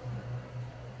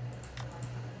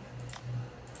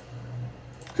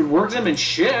 Could work them in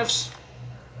shifts.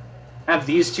 Have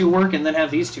these two work and then have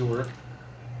these two work.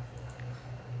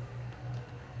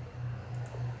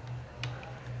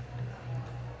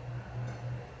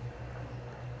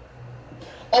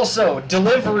 Also,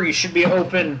 delivery should be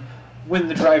open when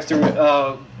the drive-thru,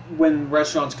 when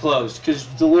restaurants closed, because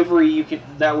delivery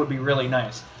that would be really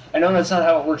nice. I know that's not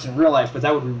how it works in real life, but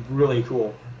that would be really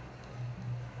cool.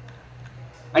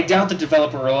 I doubt the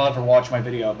developer will ever watch my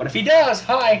video, but if he does,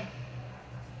 hi.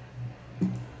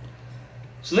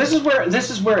 So this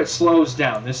is where it slows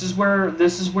down. This is where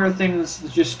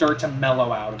things just start to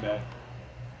mellow out a bit.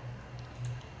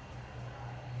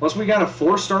 Plus, we got a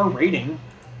 4-star rating.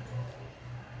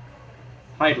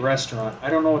 Hide restaurant. I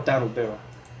don't know what that'll do.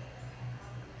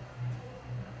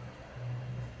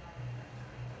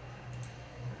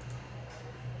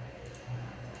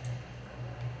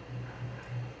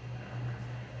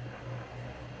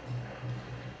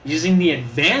 Using the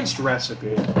advanced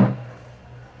recipe.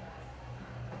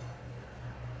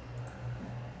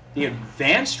 The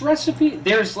advanced recipe?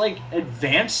 There's like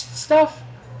advanced stuff?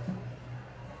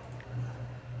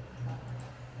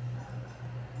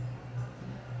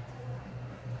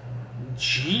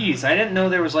 Jeez, I didn't know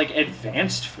there was like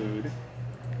advanced food.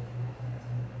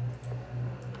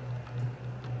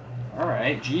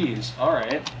 Alright, jeez,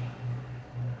 alright.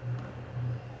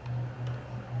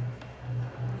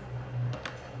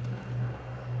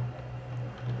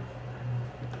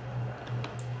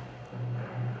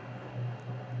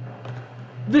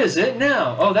 Visit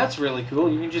now! Oh, that's really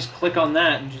cool. You can just click on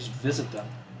that and just visit them.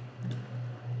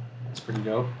 That's pretty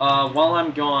dope. While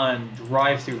I'm gone,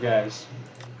 drive-thru guys.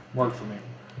 Work for me.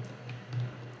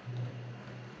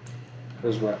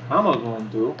 Here's what I'm going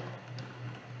to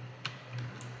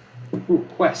do. Ooh,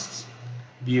 quests.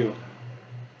 View.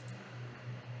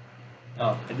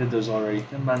 Oh, I did those already.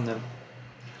 Never mind them.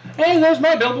 Hey, there's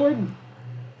my billboard!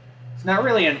 It's not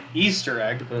really an Easter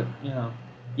egg, but, you know.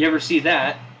 You ever see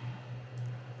that?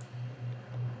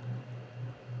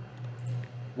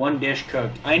 One dish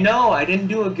cooked. I know, I didn't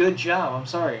do a good job. I'm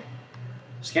sorry.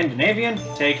 Scandinavian?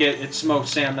 Take it. It's smoked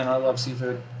salmon. I love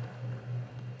seafood.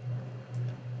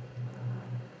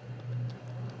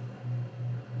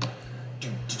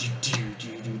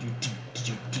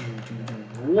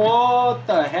 What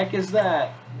the heck is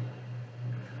that?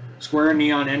 Square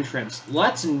neon entrance.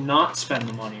 Let's not spend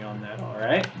the money on that,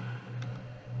 alright?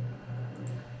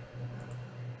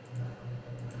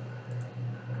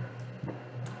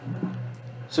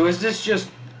 So is this just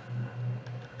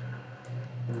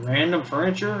random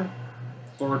furniture?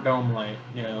 Floor dome light?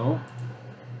 No.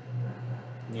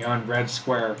 Neon red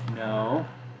square? No.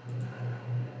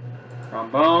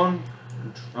 Trombone?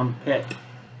 Trumpet.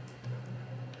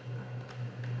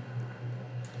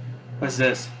 What's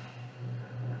this?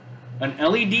 An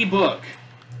LED book.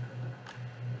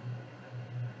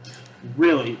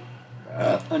 Really?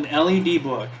 An LED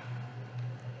book.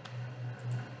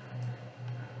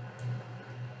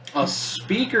 A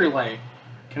speaker light.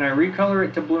 Can I recolor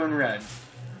it to blue and red?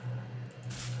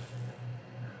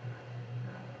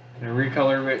 Can I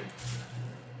recolor it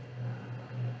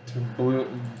to blue?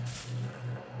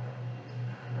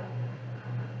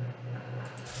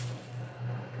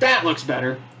 That looks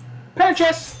better.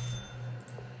 Purchase!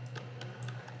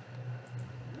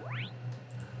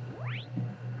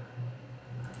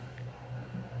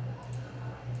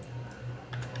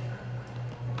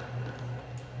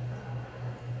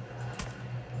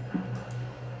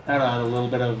 That'll add a little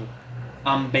bit of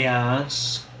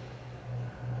ambiance.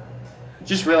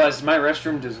 Just realized my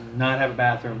restroom does not have a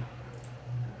bathroom.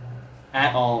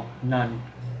 At all. None.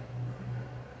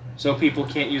 So people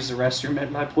can't use the restroom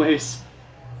at my place.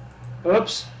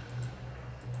 Oops.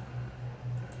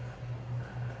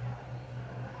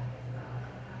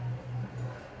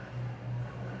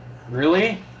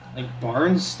 Really? Like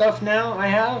barn stuff now I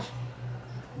have?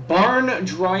 Barn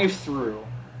drive-thru.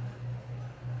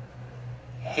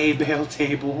 Hay bale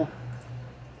table.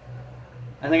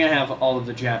 I think I have all of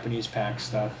the Japanese pack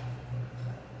stuff.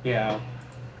 Yeah.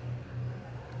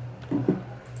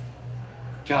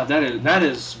 God, that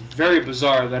is very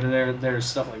bizarre that there's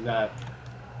stuff like that.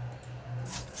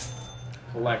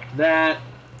 Collect that.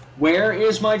 Where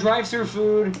is my drive-thru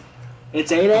food?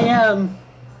 It's 8 a.m.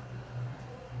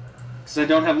 Because I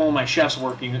don't have all my chefs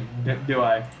working, do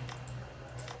I?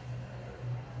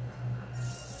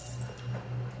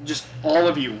 Just all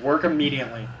of you, work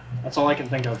immediately. That's all I can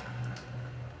think of.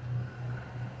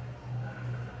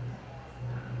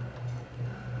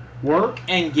 Work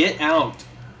and get out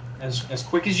as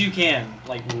quick as you can.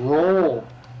 Like, roll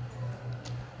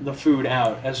the food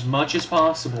out as much as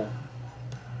possible.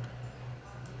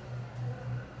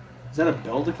 Is that a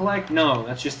bill to collect? No,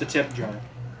 that's just the tip jar.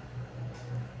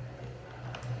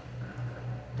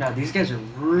 God, these guys are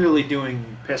really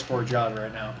doing a piss poor job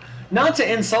right now. Not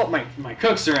to insult my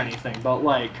cooks or anything, but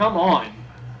like, come on,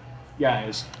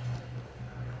 guys.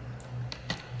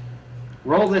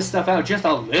 Roll this stuff out just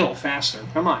a little faster.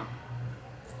 Come on.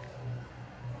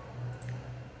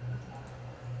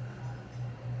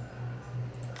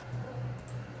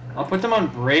 I'll put them on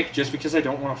break just because I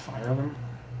don't want to fire them.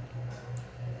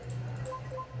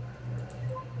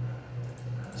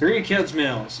 3 kids'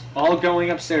 meals, all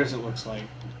going upstairs, it looks like.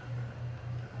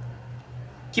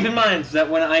 Keep in mind that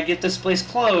when I get this place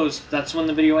closed, that's when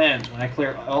the video ends. When I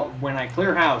clear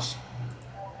house,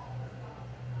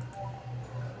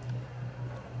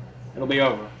 it'll be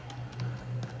over.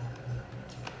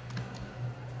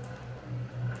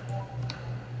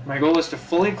 My goal is to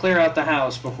fully clear out the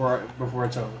house before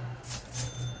it's over.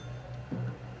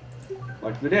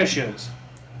 Like the dishes.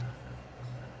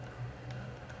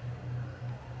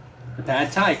 The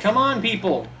pad thai. Come on,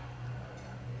 people!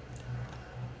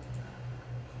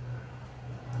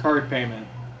 Card payment.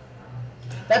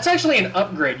 That's actually an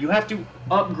upgrade. You have to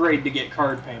upgrade to get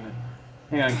card payment.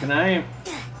 Hang on, can I...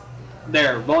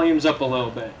 There, volume's up a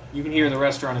little bit. You can hear the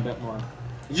restaurant a bit more.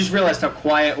 I just realized how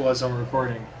quiet it was on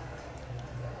recording.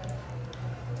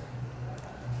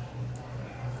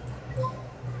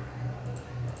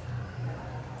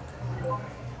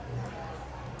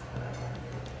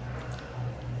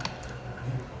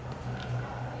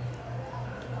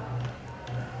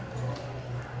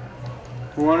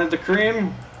 Who wanted the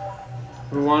cream?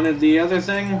 Who wanted the other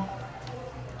thing?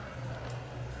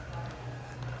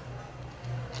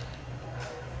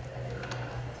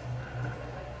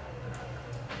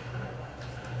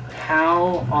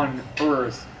 How on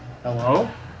earth? Hello?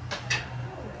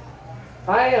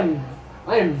 I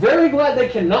am very glad they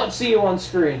cannot see you on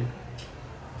screen.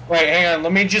 Wait, hang on.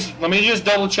 Let me just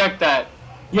double check that.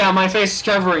 Yeah, my face is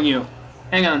covering you.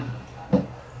 Hang on.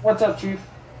 What's up, Chief?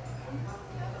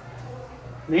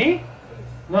 Me?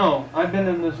 No, I've been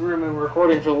in this room and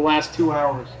recording for the last 2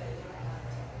 hours.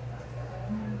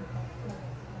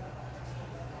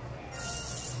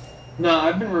 No,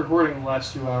 I've been recording the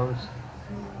last 2 hours.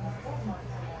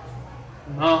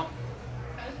 No.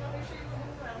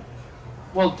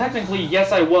 Well, technically,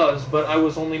 yes, I was, but I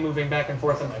was only moving back and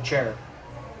forth in my chair.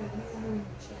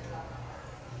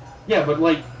 Yeah, but,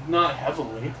 like, not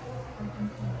heavily.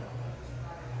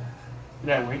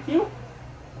 Did I wake you?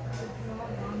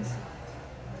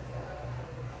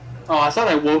 Oh, I thought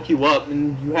I woke you up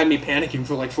and you had me panicking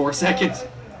for like 4 seconds.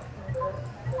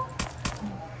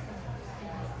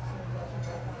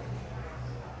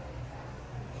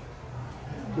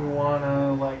 Do you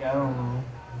wanna, like, I don't know,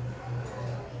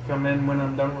 come in when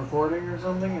I'm done recording or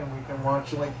something and we can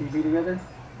watch, like, TV together?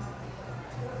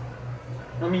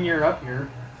 I mean, you're up here.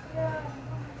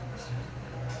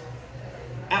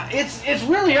 It's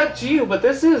really up to you, but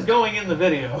this is going in the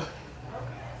video.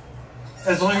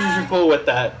 As long as you're cool with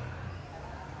that.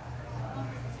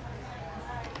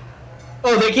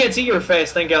 Oh, they can't see your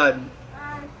face, thank God.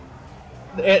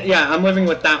 Yeah, I'm living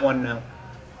with that one now.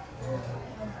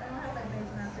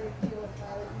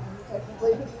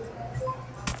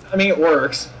 I mean, it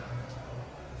works.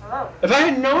 If I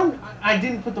had known, I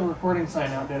didn't put the recording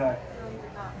sign out, did I?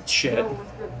 Shit.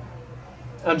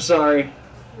 I'm sorry.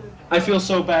 I feel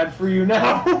so bad for you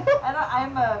now.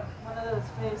 I'm one of those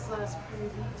faceless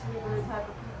pre-VTuber type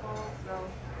of people, so...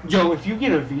 Yo, if you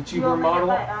get a VTuber model,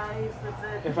 my eyes, that's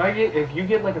it. if you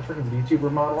get like a freaking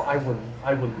VTuber model, I would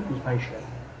lose my shit.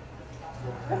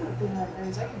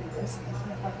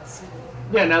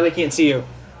 Yeah, now they can't see you.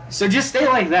 So just stay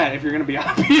like that if you're gonna be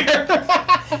up here.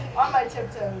 On my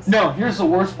tiptoes. No, here's the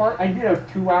worst part. I did a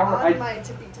 2-hour. On my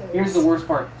tippy toes. Here's the worst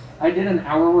part. I did an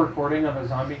hour recording of a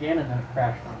zombie game and then it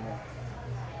crashed on me.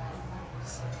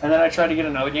 And then I tried to get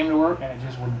another game to work and it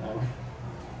just wouldn't load.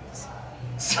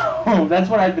 So that's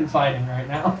what I've been fighting right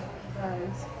now.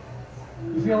 Nice.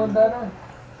 You feeling better?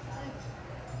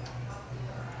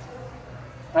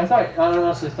 I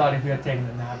honestly thought if you had taken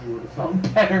a nap you would have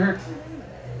felt better.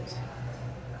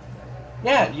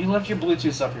 Yeah, you left your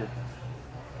Bluetooth up here.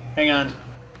 Hang on.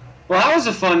 Well, that was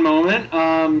a fun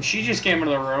moment. She just came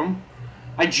into the room.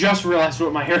 I just realized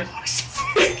what my hair looks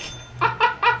like.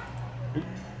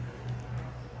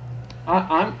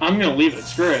 I'm gonna leave it.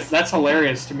 Screw it. That's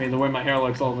hilarious to me, the way my hair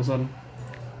looks all of a sudden.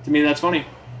 To me, that's funny.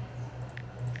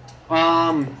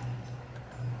 I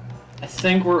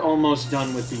think we're almost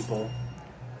done with people.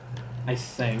 I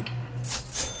think.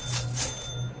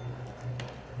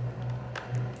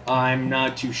 I'm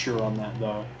not too sure on that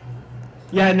though.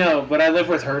 Yeah, no, but I live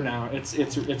with her now. It's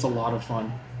a lot of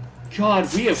fun.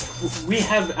 God, we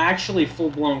have actually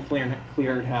full-blown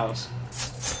cleared house.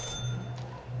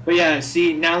 But yeah,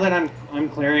 see, now that I'm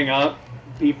clearing up,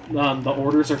 the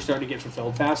orders are starting to get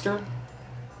fulfilled faster.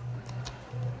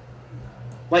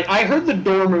 Like, I heard the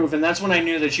door move, and that's when I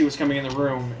knew that she was coming in the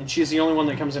room, and she's the only one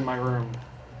that comes in my room.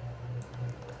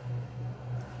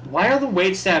 Why are the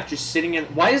waitstaff just sitting in...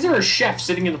 Why is there a chef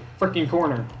sitting in the freaking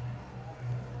corner?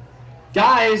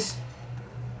 Guys!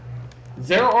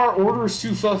 There are orders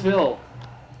to fulfill.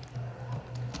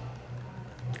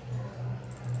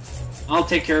 I'll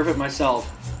take care of it myself.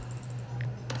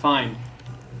 Fine.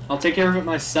 I'll take care of it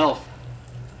myself.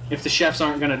 If the chefs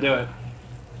aren't gonna do it.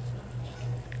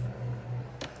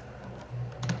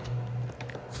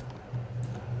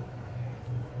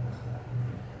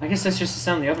 I guess that's just the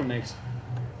sound the oven makes.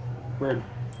 Weird.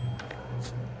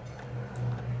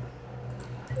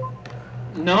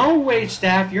 No, wait,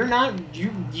 staff, you're not...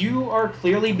 You are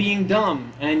clearly being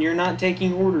dumb, and you're not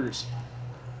taking orders.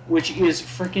 Which is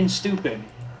freaking stupid.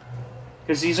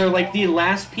 Because these are, like, the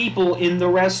last people in the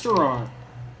restaurant.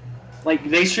 Like,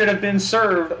 they should have been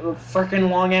served a freaking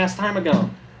long-ass time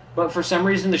ago. But for some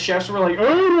reason, the chefs were like,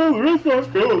 oh, no, the restaurant's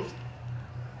closed.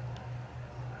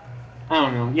 I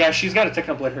don't know. Yeah, she's got a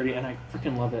Techno Blade hoodie, and I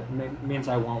freaking love it. It means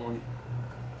I want one.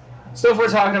 Stuff we're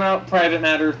talking about, private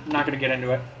matter, not going to get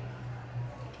into it.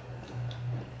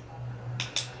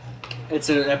 It's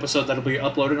an episode that'll be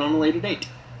uploaded on a later date.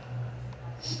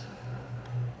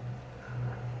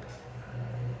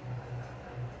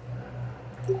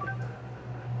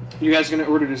 You guys going to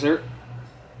order dessert?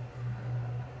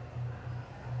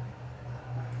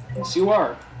 Yes, you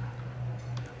are.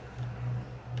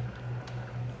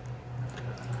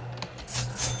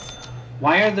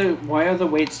 Why are the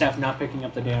waitstaff not picking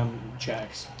up the damn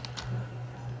checks?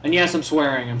 And yes, I'm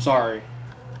swearing. I'm sorry.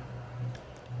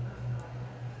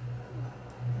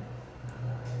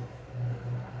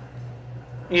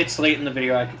 It's late in the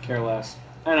video. I could care less,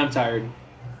 and I'm tired.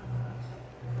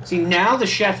 See, now the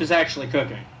chef is actually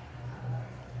cooking.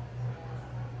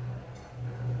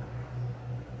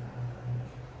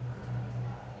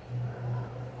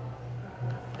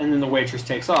 And then the waitress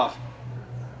takes off.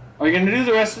 Are you going to do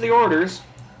the rest of the orders?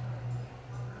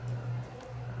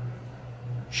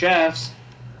 Chefs.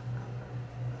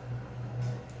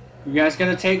 You guys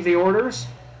going to take the orders?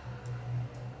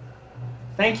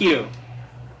 Thank you.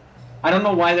 I don't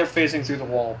know why they're phasing through the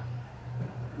wall.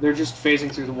 They're just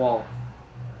phasing through the wall.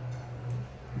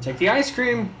 Take the ice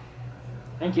cream.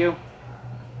 Thank you.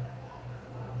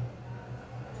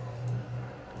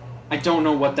 I don't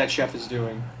know what that chef is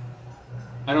doing.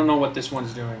 I don't know what this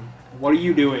one's doing. What are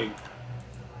you doing?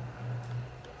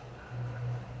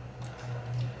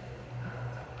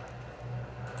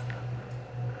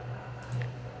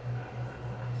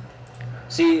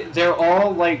 See, they're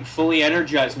all, like, fully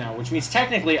energized now, which means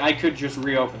technically I could just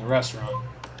reopen the restaurant.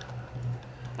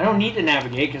 I don't need to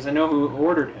navigate because I know who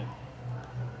ordered it.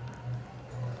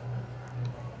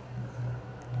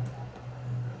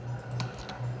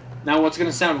 Now, what's going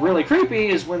to sound really creepy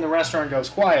is when the restaurant goes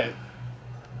quiet.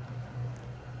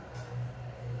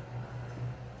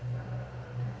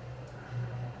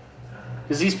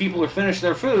 Because these people are finished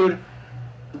their food,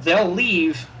 they'll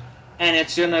leave, and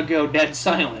it's going to go dead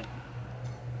silent.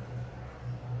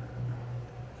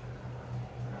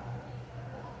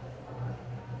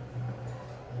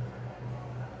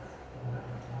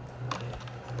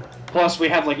 Plus, we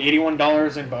have like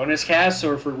 $81 in bonus cash,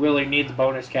 so if we really need the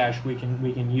bonus cash, we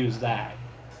can use that.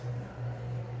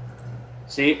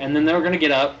 See, and then they're going to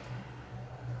get up.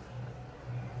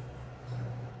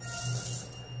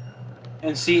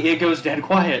 And see, it goes dead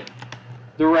quiet.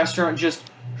 The restaurant just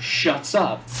shuts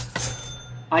up.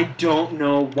 I don't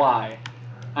know why.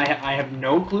 I have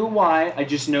no clue why. I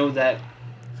just know that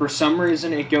for some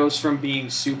reason it goes from being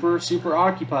super, super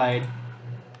occupied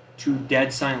to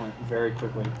dead silent very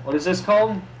quickly. What is this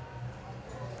called?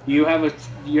 You have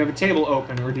a table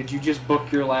open, or did you just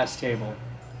book your last table?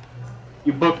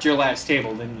 You booked your last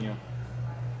table, didn't you?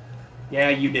 Yeah,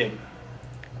 you did.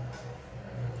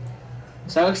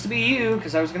 Sucks to be you,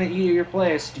 because I was going to eat at your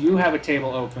place. Do you have a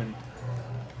table open?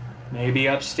 Maybe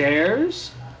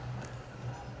upstairs?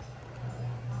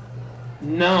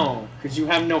 No, because you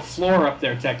have no floor up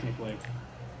there, technically.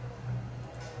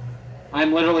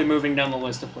 I'm literally moving down the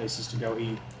list of places to go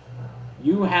eat.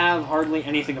 You have hardly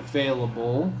anything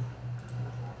available.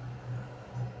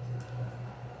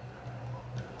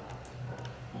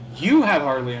 You have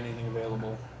hardly anything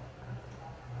available.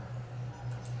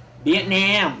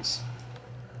 Vietnams.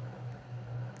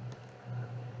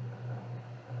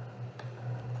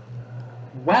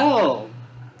 Well,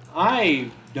 I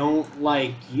don't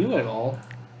like you at all.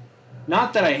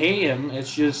 Not that I hate him,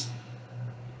 it's just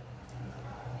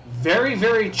very,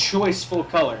 very choiceful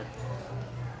color.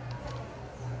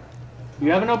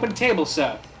 You have an open table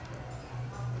set.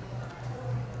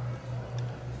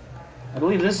 I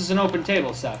believe this is an open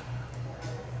table set.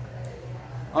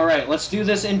 Alright, let's do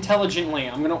this intelligently.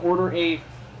 I'm going to order a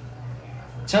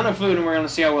ton of food and we're going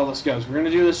to see how well this goes. We're going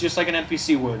to do this just like an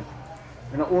NPC would.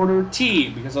 I'm going to order tea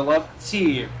because I love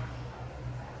tea.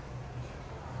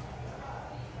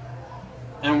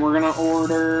 And we're going to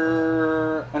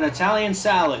order an Italian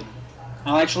salad.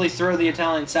 I'll actually throw the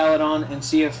Italian salad on and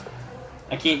see if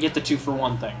I can't get the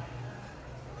 2-for-1 thing.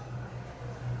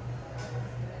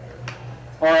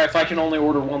 Or if I can only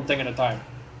order one thing at a time.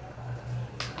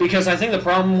 Because I think the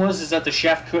problem was that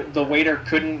the waiter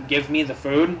couldn't give me the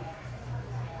food.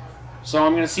 So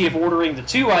I'm going to see if ordering the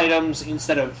 2 items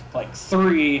instead of, like,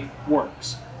 3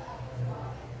 works.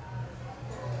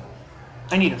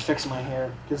 I need to fix my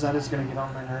hair, because that is going to get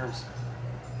on my nerves.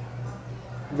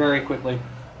 Very quickly.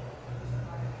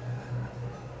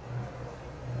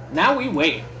 Now we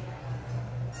wait.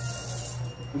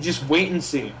 We just wait and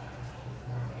see.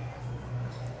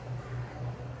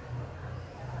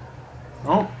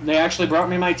 Oh, they actually brought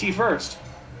me my tea first.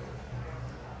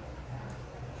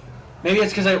 Maybe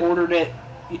it's because I ordered it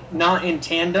not in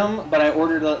tandem, but I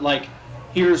ordered it like,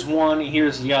 here's one,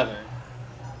 here's the other.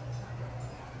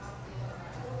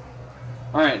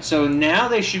 Alright, so now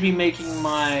they should be making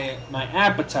my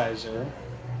appetizer,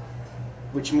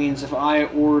 which means if I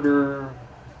order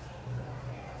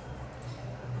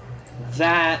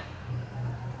that,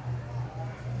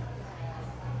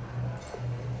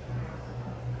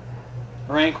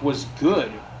 rank was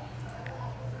good.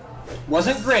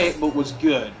 Wasn't great, but was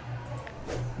good.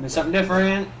 Need something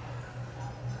different.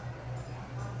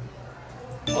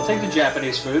 I'll take the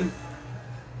Japanese food.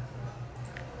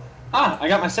 Ah, I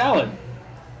got my salad.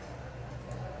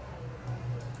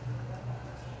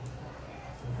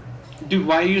 Dude,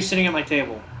 why are you sitting at my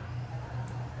table?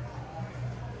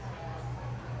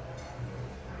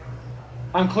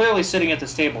 I'm clearly sitting at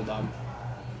this table, dog.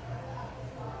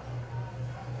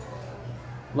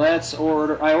 Let's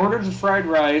order... I ordered the fried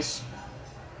rice.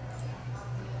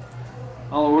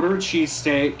 I'll order a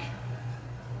cheesesteak.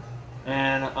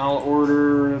 And I'll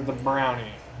order the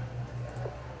brownie.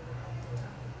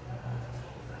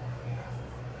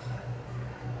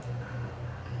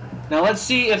 Now let's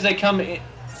see if they come in,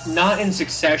 not in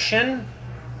succession.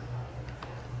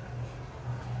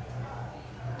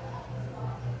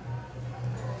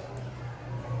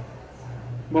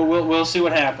 But we'll see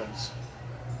what happens.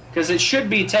 Because it should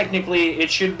be, technically,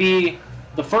 it should be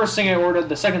the first thing I ordered,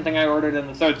 the second thing I ordered, and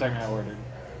the third thing I ordered.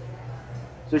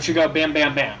 So it should go bam,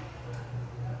 bam, bam.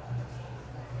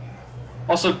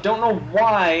 Also, don't know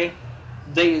why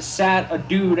they sat a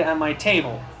dude at my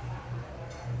table.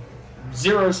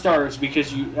 0 stars,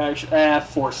 because you actually have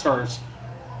 4 stars.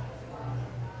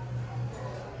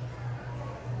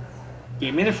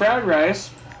 Give me the fried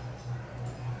rice.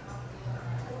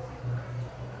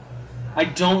 I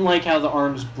don't like how the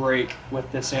arms break with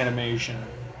this animation.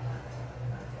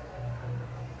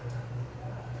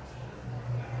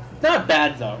 Not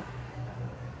bad, though.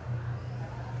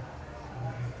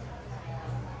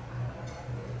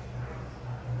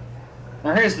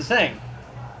 Now here's the thing.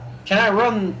 Can I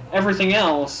run everything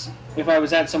else if I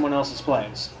was at someone else's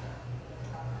place?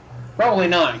 Probably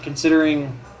not,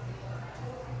 considering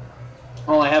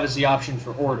all I have is the option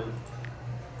for order.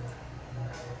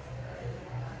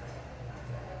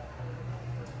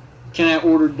 Can I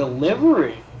order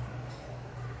delivery?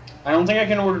 I don't think I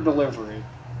can order delivery.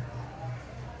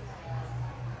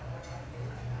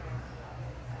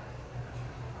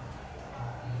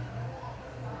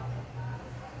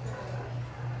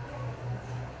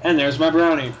 And there's my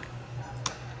brownie.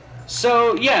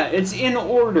 So, yeah, it's in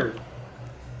order.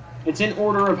 It's in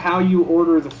order of how you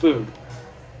order the food.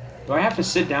 Do I have to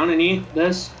sit down and eat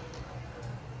this?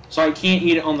 So I can't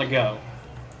eat it on the go.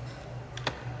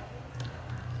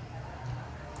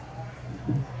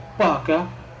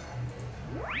 Baka.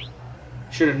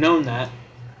 Should have known that.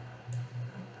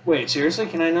 Wait, seriously?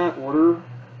 Can I not order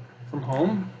from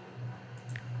home?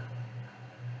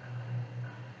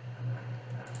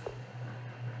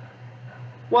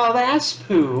 Well, that's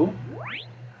poo.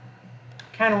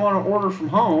 Kind of want to order from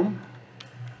home.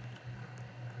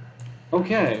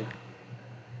 Okay.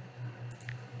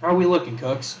 How are we looking,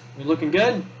 Cooks? We looking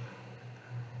good?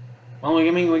 Well, I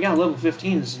mean, we got level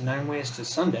 15s and 9 ways to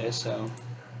Sunday, so...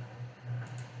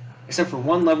 Except for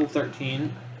one level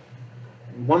 13,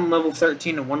 one level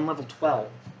 13, and one level 12.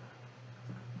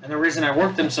 And the reason I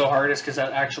worked them so hard is because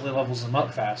that actually levels them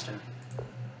up faster.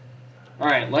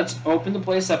 Alright, let's open the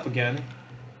place up again.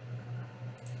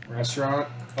 Restaurant,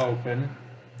 open.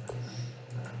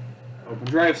 Open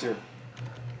drive-thru.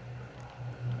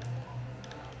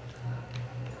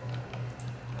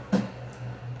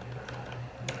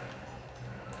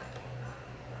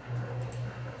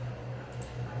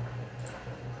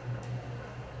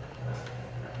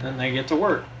 And they get to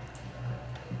work.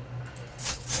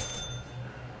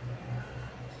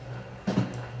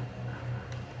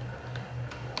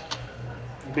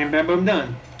 Bam, bam, boom,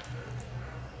 done.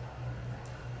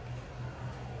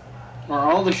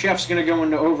 Are all the chefs going to go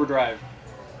into overdrive?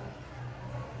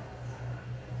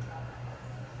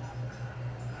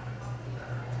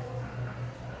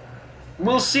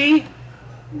 We'll see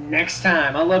next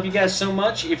time. I love you guys so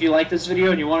much. If you like this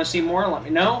video and you want to see more, let me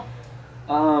know.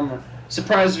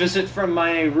 Surprise visit from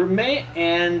my roommate,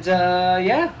 and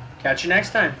yeah, catch you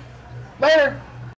next time. Later!